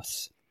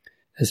class.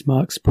 As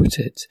Marx put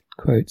it,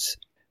 quotes,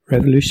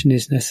 revolution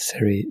is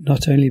necessary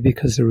not only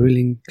because the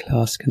ruling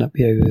class cannot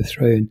be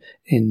overthrown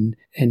in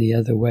any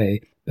other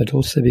way, but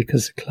also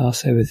because the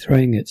class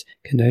overthrowing it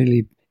can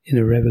only in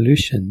a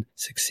revolution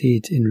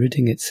succeed in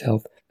ridding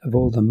itself of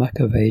all the muck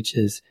of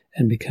ages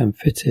and become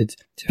fitted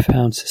to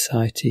found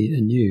society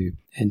anew.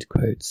 End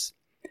quotes.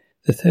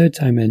 The third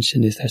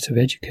dimension is that of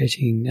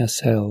educating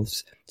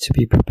ourselves to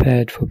be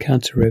prepared for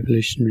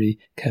counter-revolutionary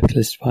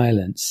capitalist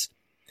violence.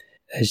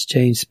 As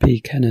James P.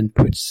 Cannon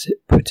put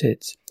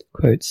it,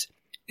 quotes,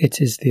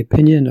 it is the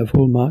opinion of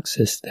all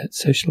Marxists that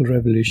social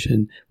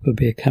revolution will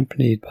be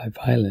accompanied by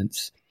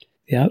violence.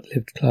 The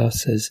outlived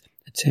classes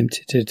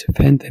attempted to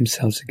defend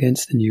themselves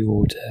against the new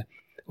order,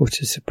 or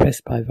to suppress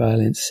by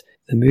violence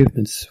the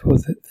movements for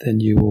the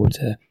new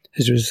order,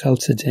 has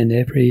resulted in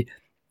every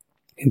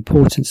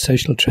important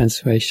social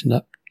transformation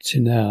up to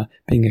now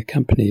being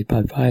accompanied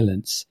by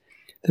violence.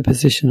 The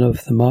position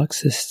of the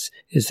Marxists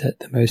is that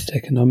the most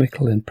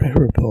economical and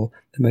preferable,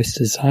 the most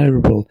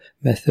desirable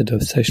method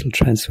of social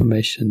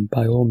transformation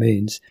by all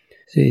means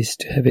is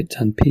to have it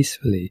done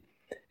peacefully.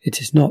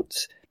 It is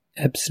not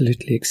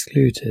absolutely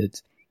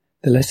excluded.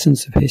 The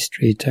lessons of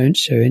history don't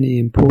show any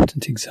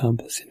important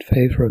examples in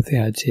favour of the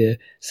idea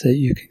so that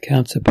you can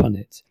count upon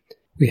it.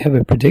 We have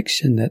a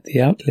prediction that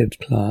the outlived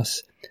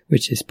class,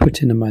 which is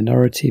put in a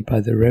minority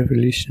by the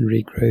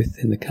revolutionary growth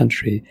in the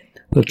country,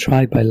 will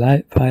try by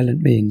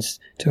violent means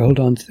to hold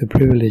on to the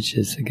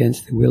privileges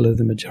against the will of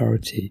the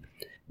majority.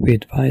 We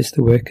advise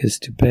the workers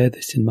to bear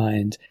this in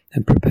mind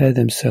and prepare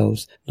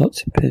themselves not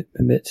to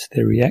permit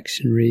the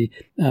reactionary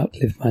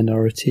outlived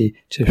minority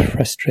to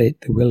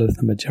frustrate the will of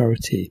the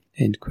majority.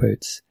 End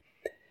quotes.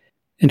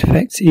 In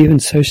fact, even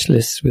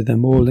socialists with a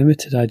more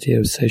limited idea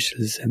of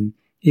socialism,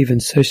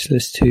 even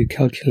socialists who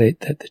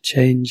calculate that the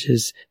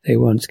changes they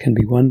want can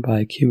be won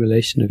by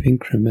accumulation of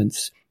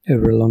increments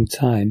over a long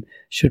time,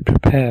 should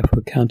prepare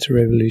for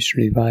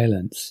counter-revolutionary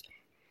violence.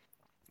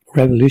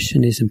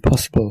 Revolution is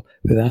impossible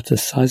without a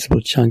sizable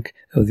chunk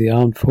of the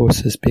armed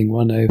forces being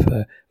won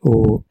over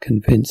or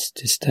convinced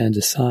to stand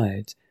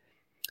aside.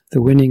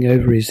 The winning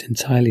over is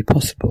entirely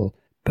possible,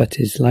 but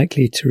is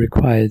likely to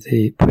require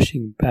the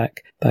pushing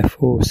back by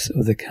force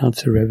of the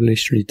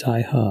counter-revolutionary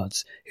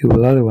diehards, who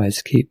will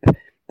otherwise keep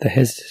the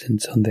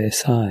hesitant on their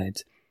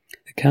side.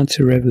 The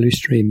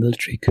counter-revolutionary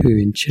military coup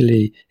in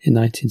Chile in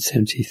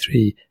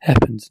 1973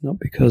 happened not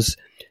because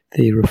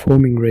the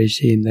reforming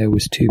regime there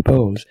was too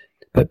bold,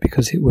 but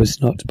because it was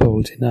not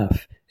bold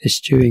enough,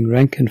 eschewing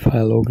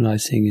rank-and-file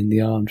organizing in the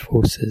armed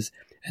forces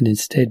and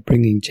instead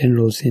bringing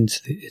generals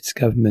into its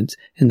government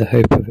in the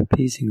hope of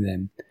appeasing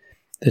them.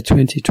 The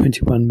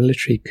 2021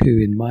 military coup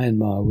in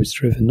Myanmar was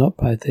driven not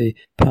by the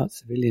part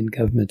civilian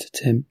government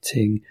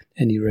attempting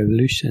any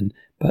revolution,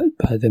 but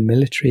by the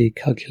military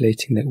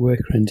calculating that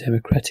worker and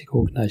democratic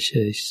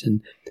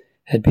organization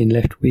had been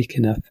left weak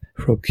enough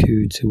for a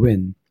coup to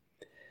win.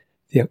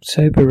 The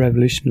October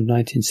Revolution of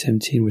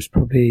 1917 was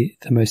probably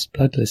the most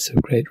bloodless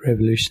of great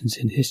revolutions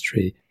in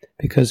history,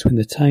 because when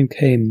the time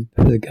came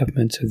for the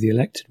government of the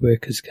elected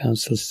workers'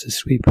 councils to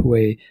sweep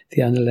away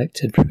the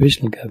unelected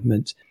provisional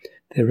government,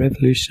 the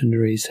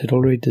revolutionaries had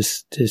already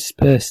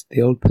dispersed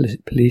the old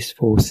police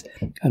force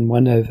and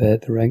won over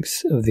the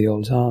ranks of the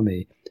old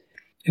army.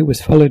 It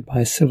was followed by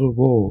a civil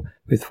war,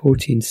 with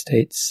 14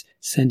 states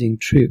sending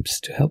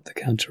troops to help the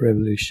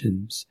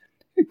counter-revolutionaries.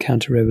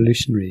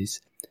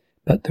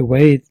 But the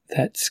way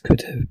that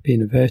could have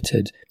been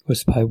averted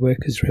was by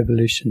workers'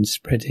 revolutions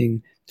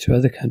spreading to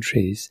other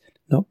countries,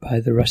 not by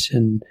the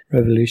Russian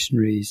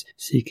revolutionaries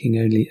seeking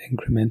only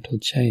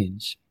incremental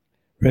change.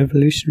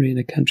 Revolutionary in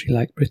a country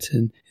like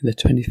Britain in the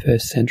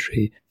 21st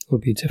century will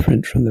be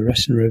different from the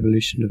Russian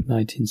Revolution of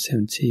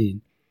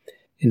 1917.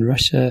 In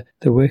Russia,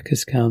 the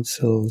workers'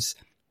 councils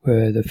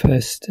were the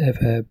first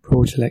ever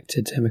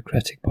broad-elected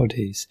democratic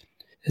bodies,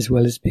 as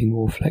well as being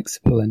more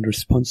flexible and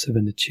responsive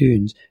and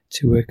attuned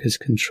to workers'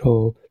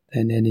 control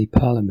than any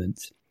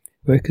parliament.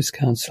 Workers'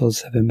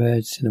 councils have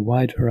emerged in a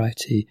wide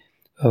variety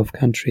of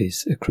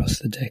countries across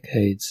the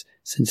decades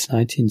since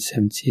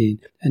 1917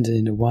 and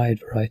in a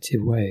wide variety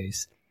of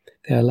ways.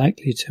 They are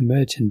likely to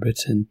emerge in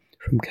Britain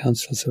from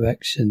councils of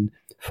action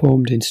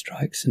formed in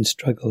strikes and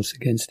struggles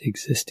against the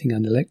existing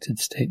unelected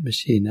state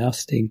machine,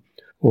 ousting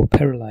or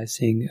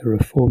paralysing a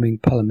reforming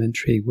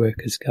parliamentary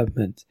workers'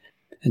 government,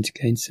 and to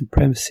gain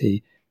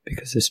supremacy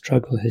because the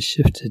struggle has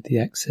shifted the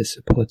axis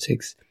of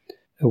politics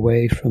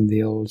away from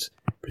the old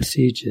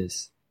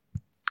procedures.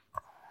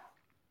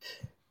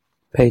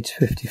 Page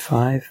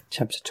 55,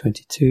 Chapter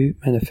 22,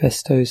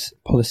 Manifestos,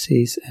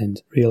 Policies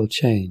and Real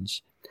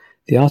Change.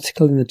 The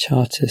article in the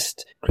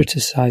Chartist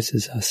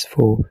criticises us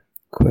for,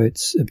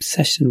 quotes,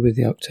 obsession with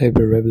the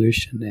October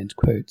Revolution, end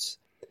quotes.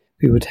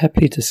 We would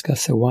happily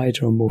discuss a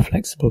wider or more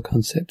flexible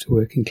concept of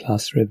working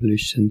class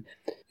revolution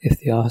if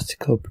the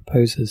article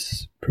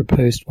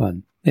proposed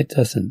one. It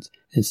doesn't.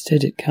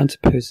 Instead, it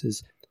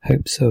counterposes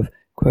hopes of,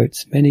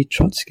 quotes, many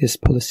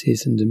Trotskyist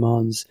policies and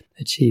demands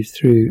achieved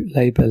through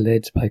Labour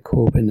led by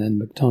Corbyn and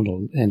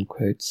MacDonald, end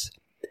quotes.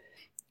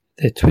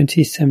 Their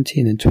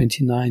 2017 and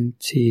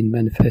 2019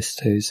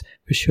 manifestos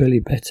were surely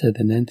better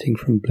than anything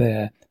from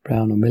Blair,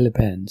 Brown or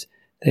Miliband.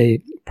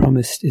 They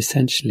promised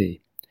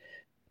essentially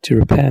to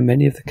repair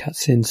many of the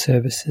cuts in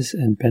services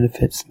and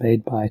benefits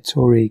made by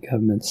Tory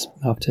governments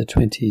after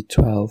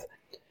 2012,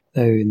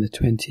 though in the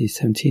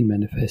 2017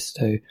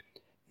 manifesto,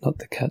 not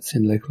the cuts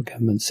in local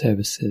government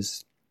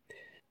services.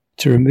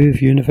 To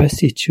remove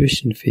university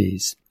tuition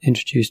fees,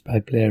 introduced by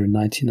Blair in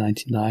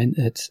 1999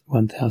 at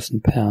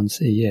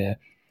 £1,000 a year,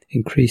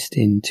 increased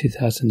in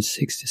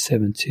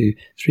 2006-7 to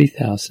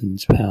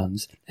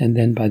 £3,000, and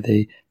then by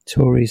the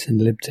Tories and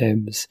Lib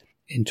Dems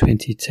in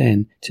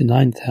 2010 to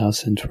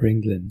 £9,000 for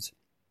England.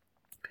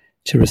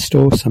 To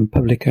restore some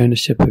public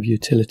ownership of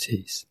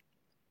utilities.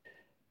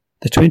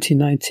 The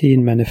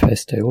 2019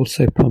 manifesto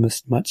also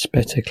promised much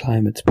better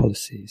climate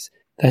policies.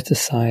 That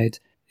aside,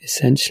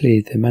 essentially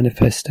the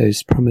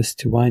manifestos promised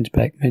to wind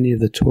back many of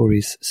the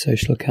Tories'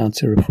 social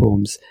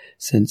counter-reforms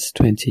since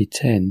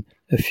 2010,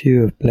 a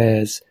few of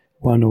Blair's,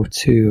 one or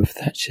two of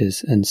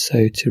Thatcher's, and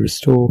so to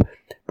restore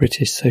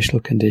British social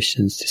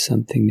conditions to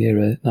something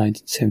nearer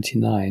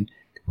 1979,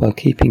 while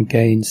keeping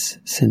gains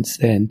since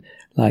then,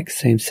 like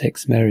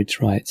same-sex marriage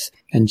rights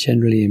and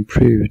generally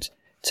improved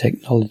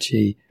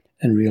technology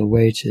and real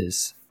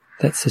wages.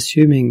 That's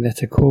assuming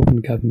that a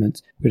Corbyn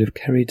government would have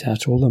carried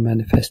out all the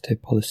manifesto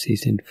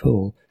policies in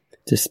full,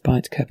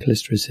 despite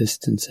capitalist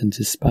resistance and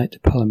despite the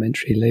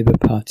parliamentary Labour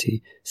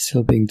Party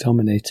still being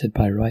dominated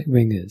by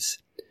right-wingers.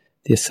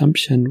 The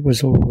assumption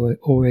was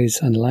always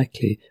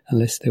unlikely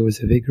unless there was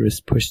a vigorous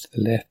push to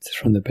the left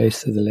from the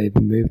base of the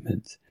Labour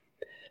movement.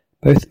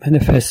 Both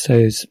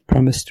manifestos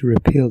promised to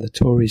repeal the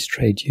Tories'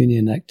 Trade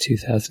Union Act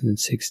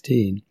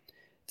 2016.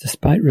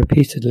 Despite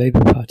repeated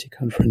Labour Party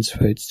conference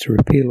votes to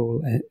repeal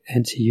all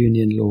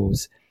anti-union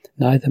laws,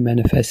 neither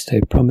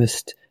manifesto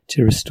promised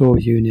to restore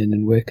union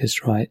and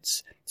workers'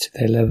 rights to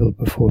their level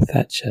before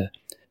Thatcher,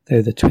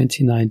 though the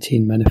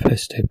 2019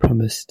 manifesto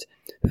promised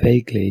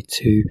vaguely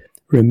to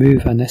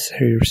remove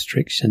unnecessary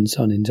restrictions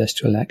on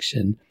industrial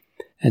action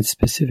and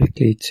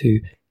specifically to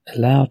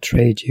allow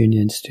trade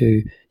unions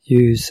to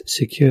use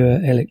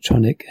secure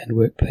electronic and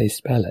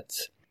workplace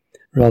ballots,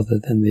 rather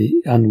than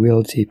the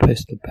unwieldy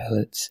postal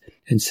ballots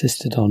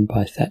insisted on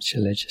by Thatcher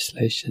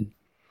legislation.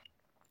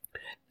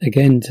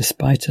 Again,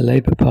 despite a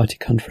Labour Party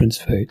conference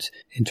vote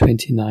in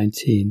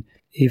 2019,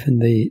 even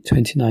the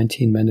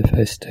 2019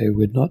 manifesto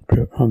would not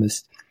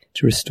promise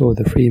to restore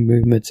the free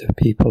movement of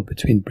people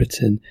between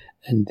Britain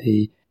and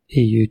the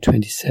EU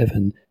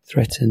 27,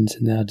 threatened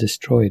and now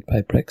destroyed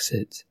by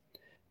Brexit.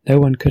 No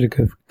one could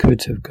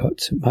have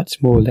got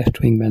much more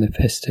left-wing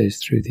manifestos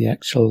through the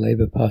actual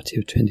Labour Party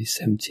of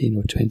 2017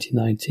 or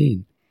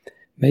 2019.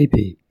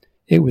 Maybe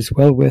it was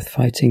well worth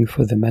fighting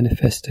for the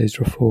manifesto's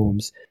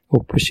reforms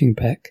or pushing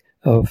back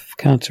of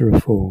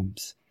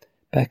counter-reforms.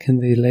 Back in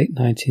the late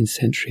 19th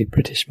century,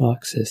 British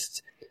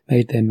Marxists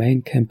made their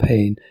main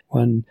campaign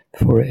one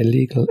for a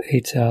legal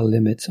 8-hour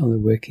limit on the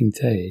working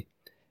day.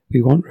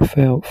 We want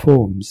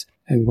reforms,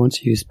 and we want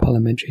to use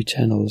parliamentary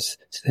channels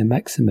to their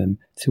maximum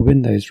to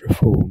win those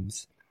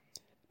reforms.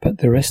 But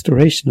the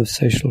restoration of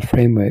social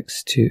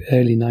frameworks to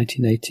early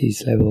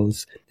 1980s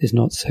levels is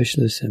not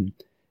socialism.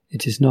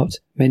 It is not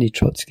many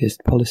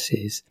Trotskyist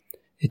policies.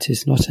 It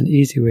is not an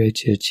easy way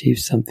to achieve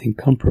something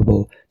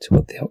comparable to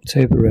what the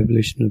October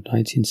Revolution of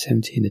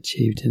 1917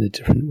 achieved in a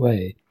different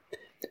way.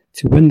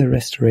 To win the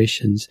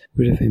restorations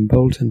would have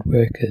emboldened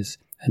workers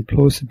and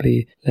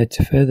plausibly led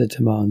to further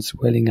demands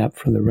welling up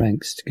from the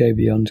ranks to go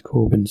beyond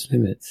Corbyn's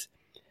limits,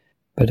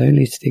 but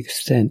only to the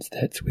extent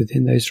that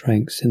within those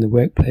ranks in the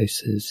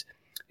workplaces,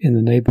 in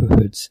the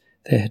neighbourhoods,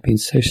 there had been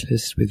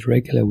socialists with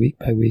regular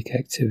week-by-week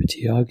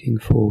activity arguing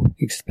for,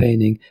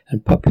 explaining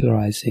and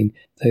popularising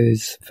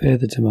those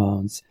further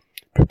demands,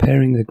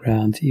 preparing the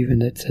ground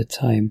even at a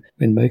time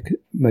when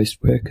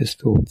most workers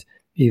thought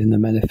even the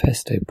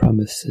manifesto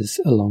promises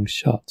a long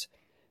shot.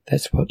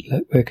 That's what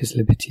Workers'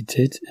 Liberty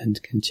did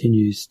and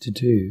continues to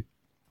do.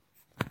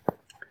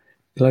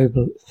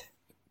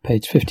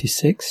 Page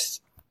 56,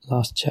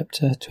 last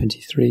chapter,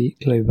 23,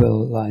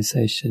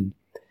 Globalisation.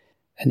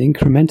 An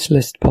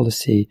incrementalist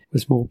policy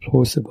was more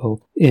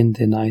plausible in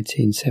the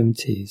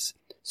 1970s.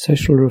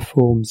 Social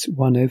reforms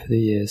won over the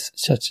years,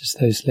 such as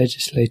those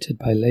legislated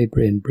by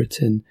Labour in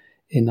Britain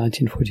in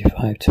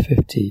 1945 to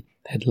 50,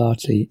 had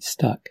largely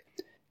stuck.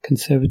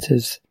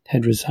 Conservatives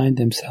had resigned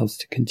themselves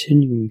to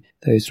continuing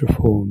those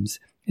reforms,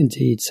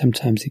 indeed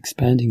sometimes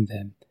expanding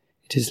them.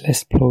 It is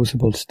less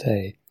plausible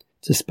today.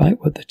 Despite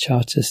what the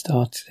Chartist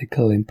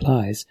article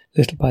implies,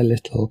 little by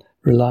little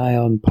rely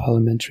on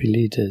parliamentary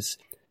leaders.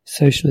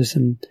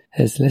 Socialism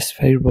has less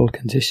favourable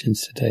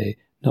conditions today,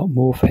 not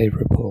more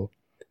favourable.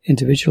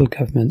 Individual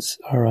governments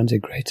are under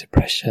greater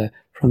pressure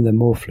from the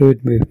more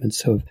fluid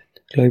movements of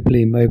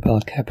globally mobile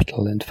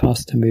capital and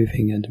faster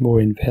moving and more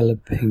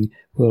enveloping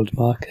world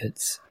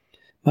markets.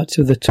 Much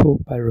of the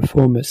talk by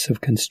reformists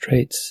of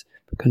constraints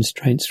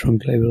from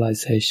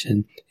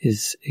globalization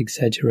is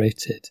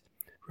exaggerated.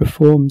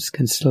 Reforms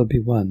can still be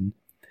won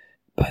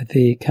by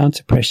the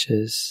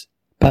counter-pressures,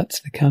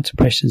 but the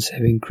counter-pressures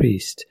have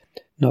increased,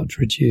 not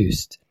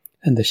reduced,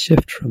 and the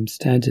shift from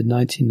standard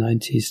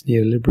 1990s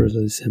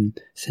neoliberalism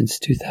since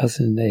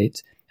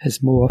 2008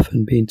 has more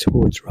often been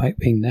towards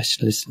right-wing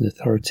nationalist and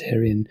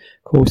authoritarian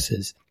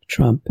courses,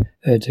 Trump,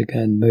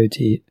 Erdogan,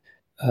 Modi,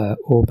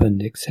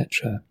 Orban,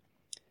 etc.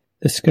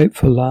 The scope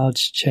for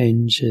large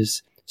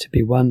changes to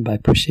be won by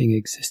pushing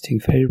existing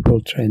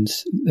favourable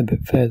trends a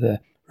bit further,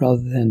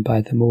 rather than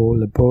by the more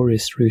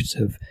laborious route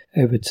of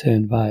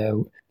overturn via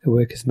the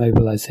workers'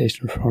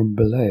 mobilisation from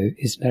below,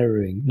 is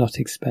narrowing, not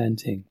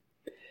expanding.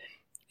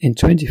 In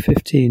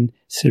 2015,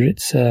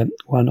 Syriza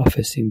won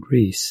office in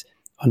Greece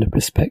on a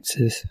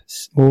perspective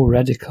more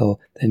radical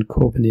than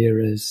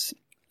Corbyn-era's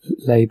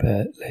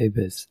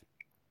Labour's.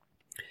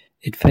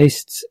 It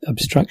faced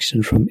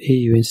obstruction from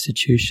EU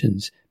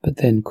institutions, but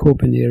then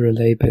Corbyn-era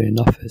Labour in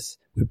office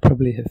would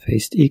probably have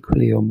faced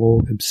equally or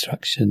more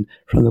obstruction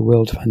from the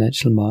world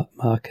financial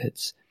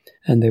markets,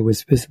 and there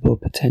was visible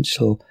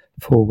potential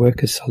for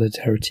worker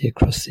solidarity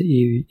across the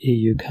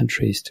EU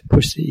countries to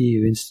push the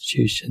EU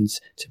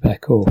institutions to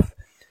back off.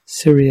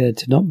 Syria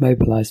did not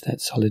mobilise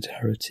that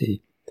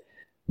solidarity.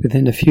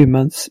 Within a few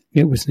months,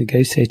 it was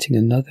negotiating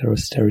another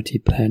austerity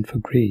plan for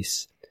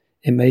Greece.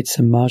 It made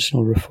some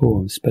marginal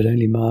reforms, but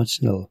only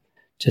marginal.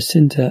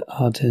 Jacinda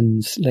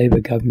Ardern's Labour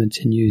government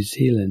in New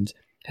Zealand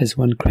has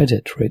won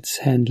credit for its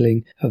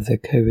handling of the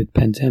COVID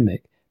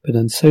pandemic, but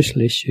on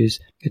social issues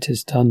it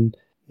has done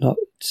not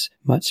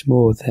much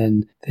more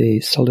than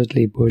the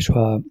solidly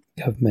bourgeois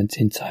government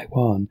in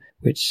Taiwan,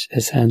 which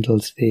has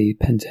handled the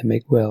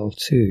pandemic well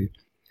too.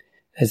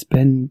 As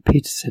Ben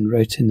Peterson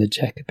wrote in the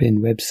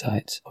Jacobin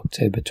website,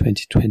 October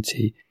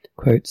 2020,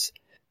 quotes,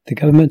 "The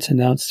government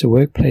announced a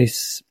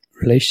workplace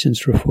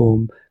relations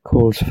reform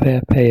called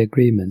Fair Pay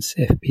Agreements,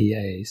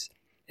 FPAs.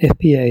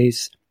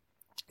 FPAs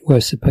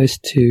were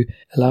supposed to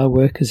allow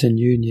workers and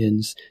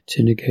unions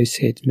to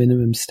negotiate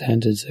minimum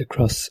standards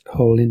across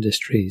whole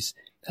industries,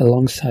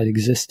 alongside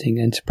existing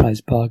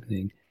enterprise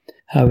bargaining.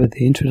 However,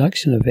 the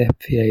introduction of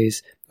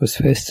FPAs was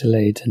first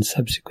delayed and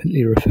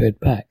subsequently referred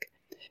back.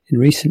 In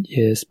recent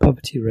years,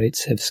 poverty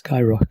rates have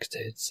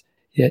skyrocketed,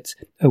 yet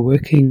a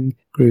working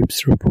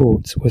group's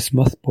report was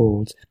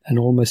mothballed and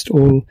almost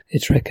all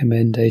its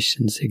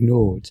recommendations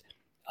ignored.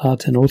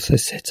 Ardern also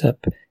set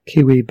up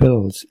Kiwi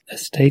Builds, a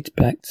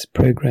state-backed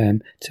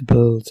program to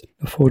build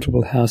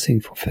affordable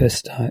housing for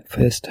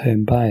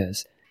first-home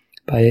buyers.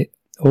 By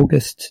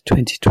August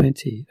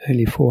 2020,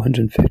 only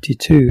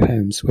 452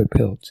 homes were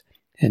built."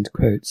 End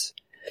quotes.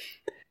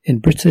 In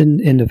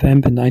Britain, in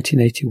November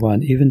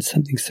 1981, even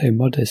something so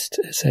modest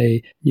as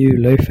a new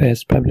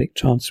low-fares public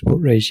transport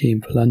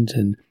regime for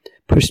London,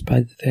 pushed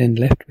by the then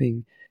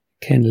left-wing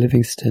Ken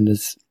Livingstone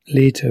as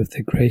leader of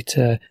the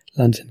Greater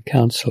London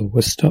Council,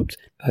 was stopped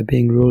by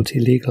being ruled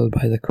illegal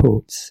by the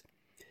courts.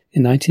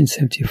 In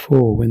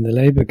 1974, when the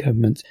Labour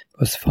government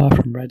was far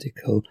from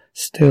radical,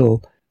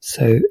 still,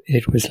 so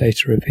it was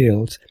later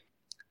revealed,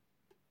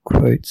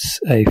 quotes,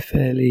 a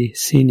fairly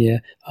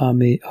senior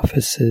army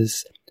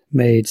officers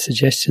made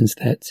suggestions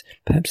that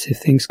perhaps if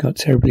things got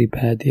terribly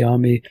bad, the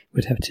army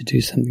would have to do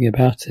something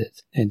about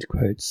it, end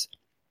quotes.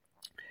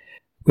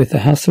 With the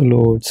House of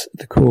Lords,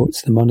 the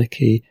courts, the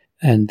monarchy,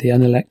 and the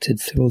unelected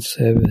civil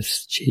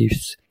service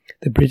chiefs,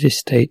 the British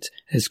state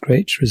has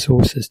great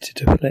resources to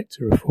deflect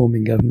a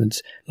reforming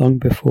government long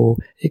before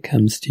it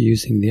comes to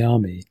using the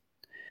army.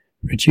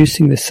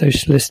 Reducing the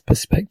socialist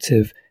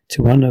perspective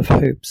to one of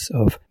hopes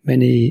of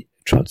many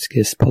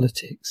Trotskyist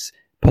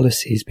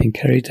policies being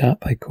carried out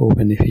by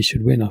Corbyn if he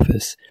should win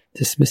office,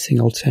 dismissing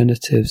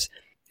alternatives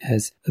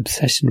as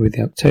obsession with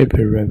the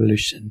October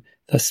Revolution,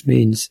 thus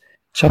means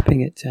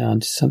chopping it down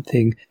to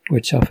something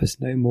which offers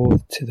no more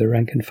to the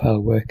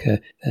rank-and-file worker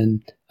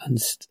than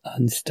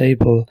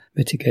unstable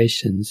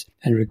mitigations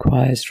and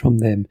requires from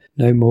them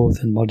no more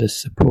than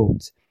modest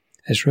support.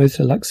 As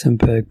Rosa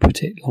Luxemburg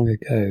put it long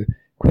ago,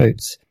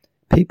 quotes,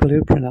 "People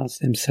who pronounce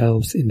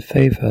themselves in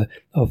favour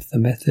of the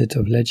method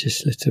of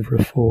legislative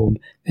reform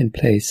in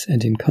place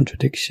and in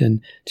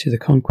contradiction to the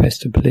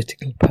conquest of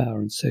political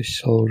power and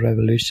social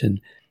revolution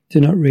do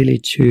not really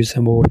choose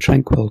a more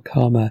tranquil,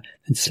 calmer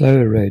and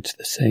slower road to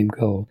the same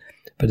goal,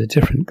 but a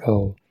different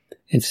goal.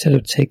 Instead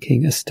of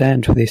taking a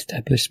stand for the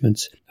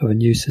establishment of a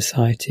new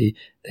society,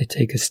 they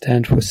take a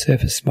stand for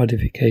surface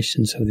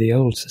modifications of the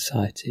old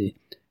society."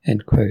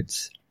 End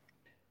quotes.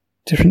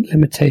 Different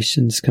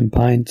limitations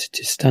combined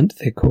to stunt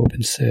their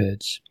Corbyn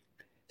surge.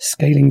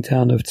 Scaling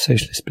down of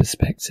socialist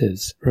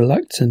perspectives,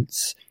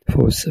 reluctance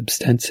for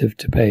substantive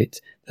debate,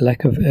 the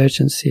lack of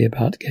urgency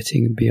about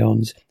getting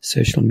beyond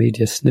social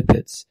media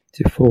snippets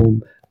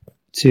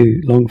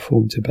to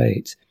long-form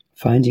debate,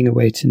 finding a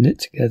way to knit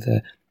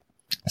together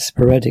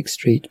sporadic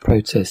street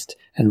protest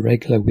and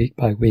regular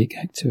week-by-week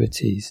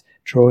activities,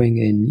 drawing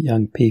in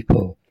young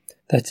people.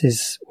 That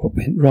is what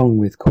went wrong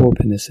with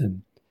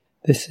Corbynism.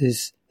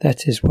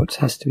 That is what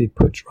has to be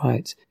put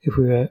right if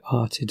we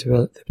are to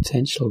develop the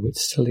potential which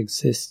still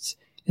exists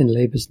in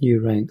Labour's new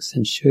ranks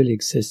and surely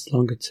exists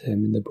longer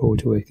term in the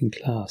broader working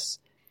class.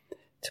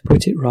 To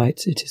put it right,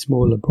 it is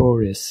more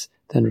laborious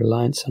than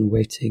reliance on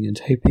waiting and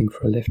hoping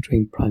for a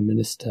left-wing Prime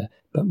Minister,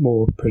 but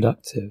more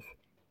productive.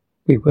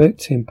 We work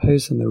to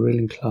impose on the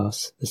ruling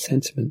class the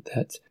sentiment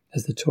that,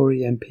 as the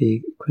Tory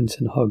MP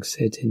Quinton Hogg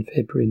said in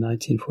February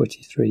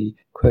 1943,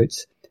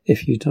 quotes,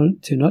 "If you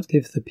do not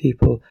give the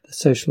people the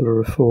social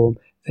reform,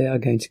 they are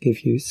going to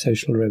give you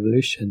social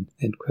revolution,"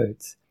 end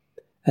quotes.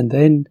 And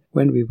then,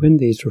 when we win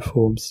these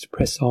reforms, to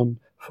press on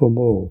for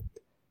more.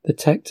 The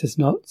tact does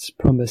not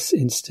promise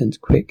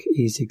instant, quick,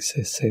 easy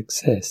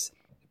success.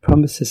 It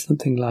promises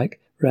something like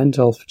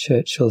Randolph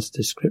Churchill's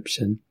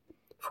description,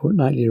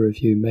 Fortnightly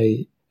Review,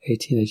 May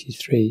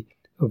 1883,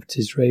 of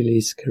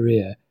Disraeli's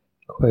career,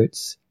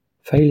 quotes,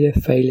 "Failure,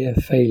 failure,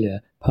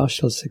 failure,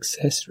 partial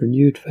success,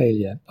 renewed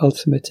failure,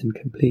 ultimate and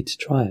complete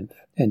triumph,"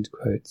 end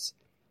quotes.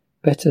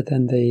 Better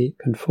than the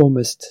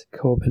conformist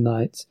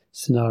Corbynite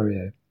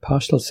scenario.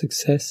 Partial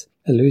success,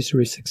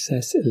 illusory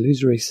success,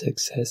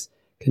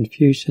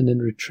 confusion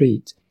and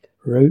retreat,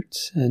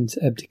 rote and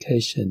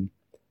abdication.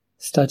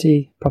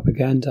 Study,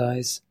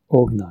 propagandize,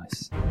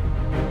 organize.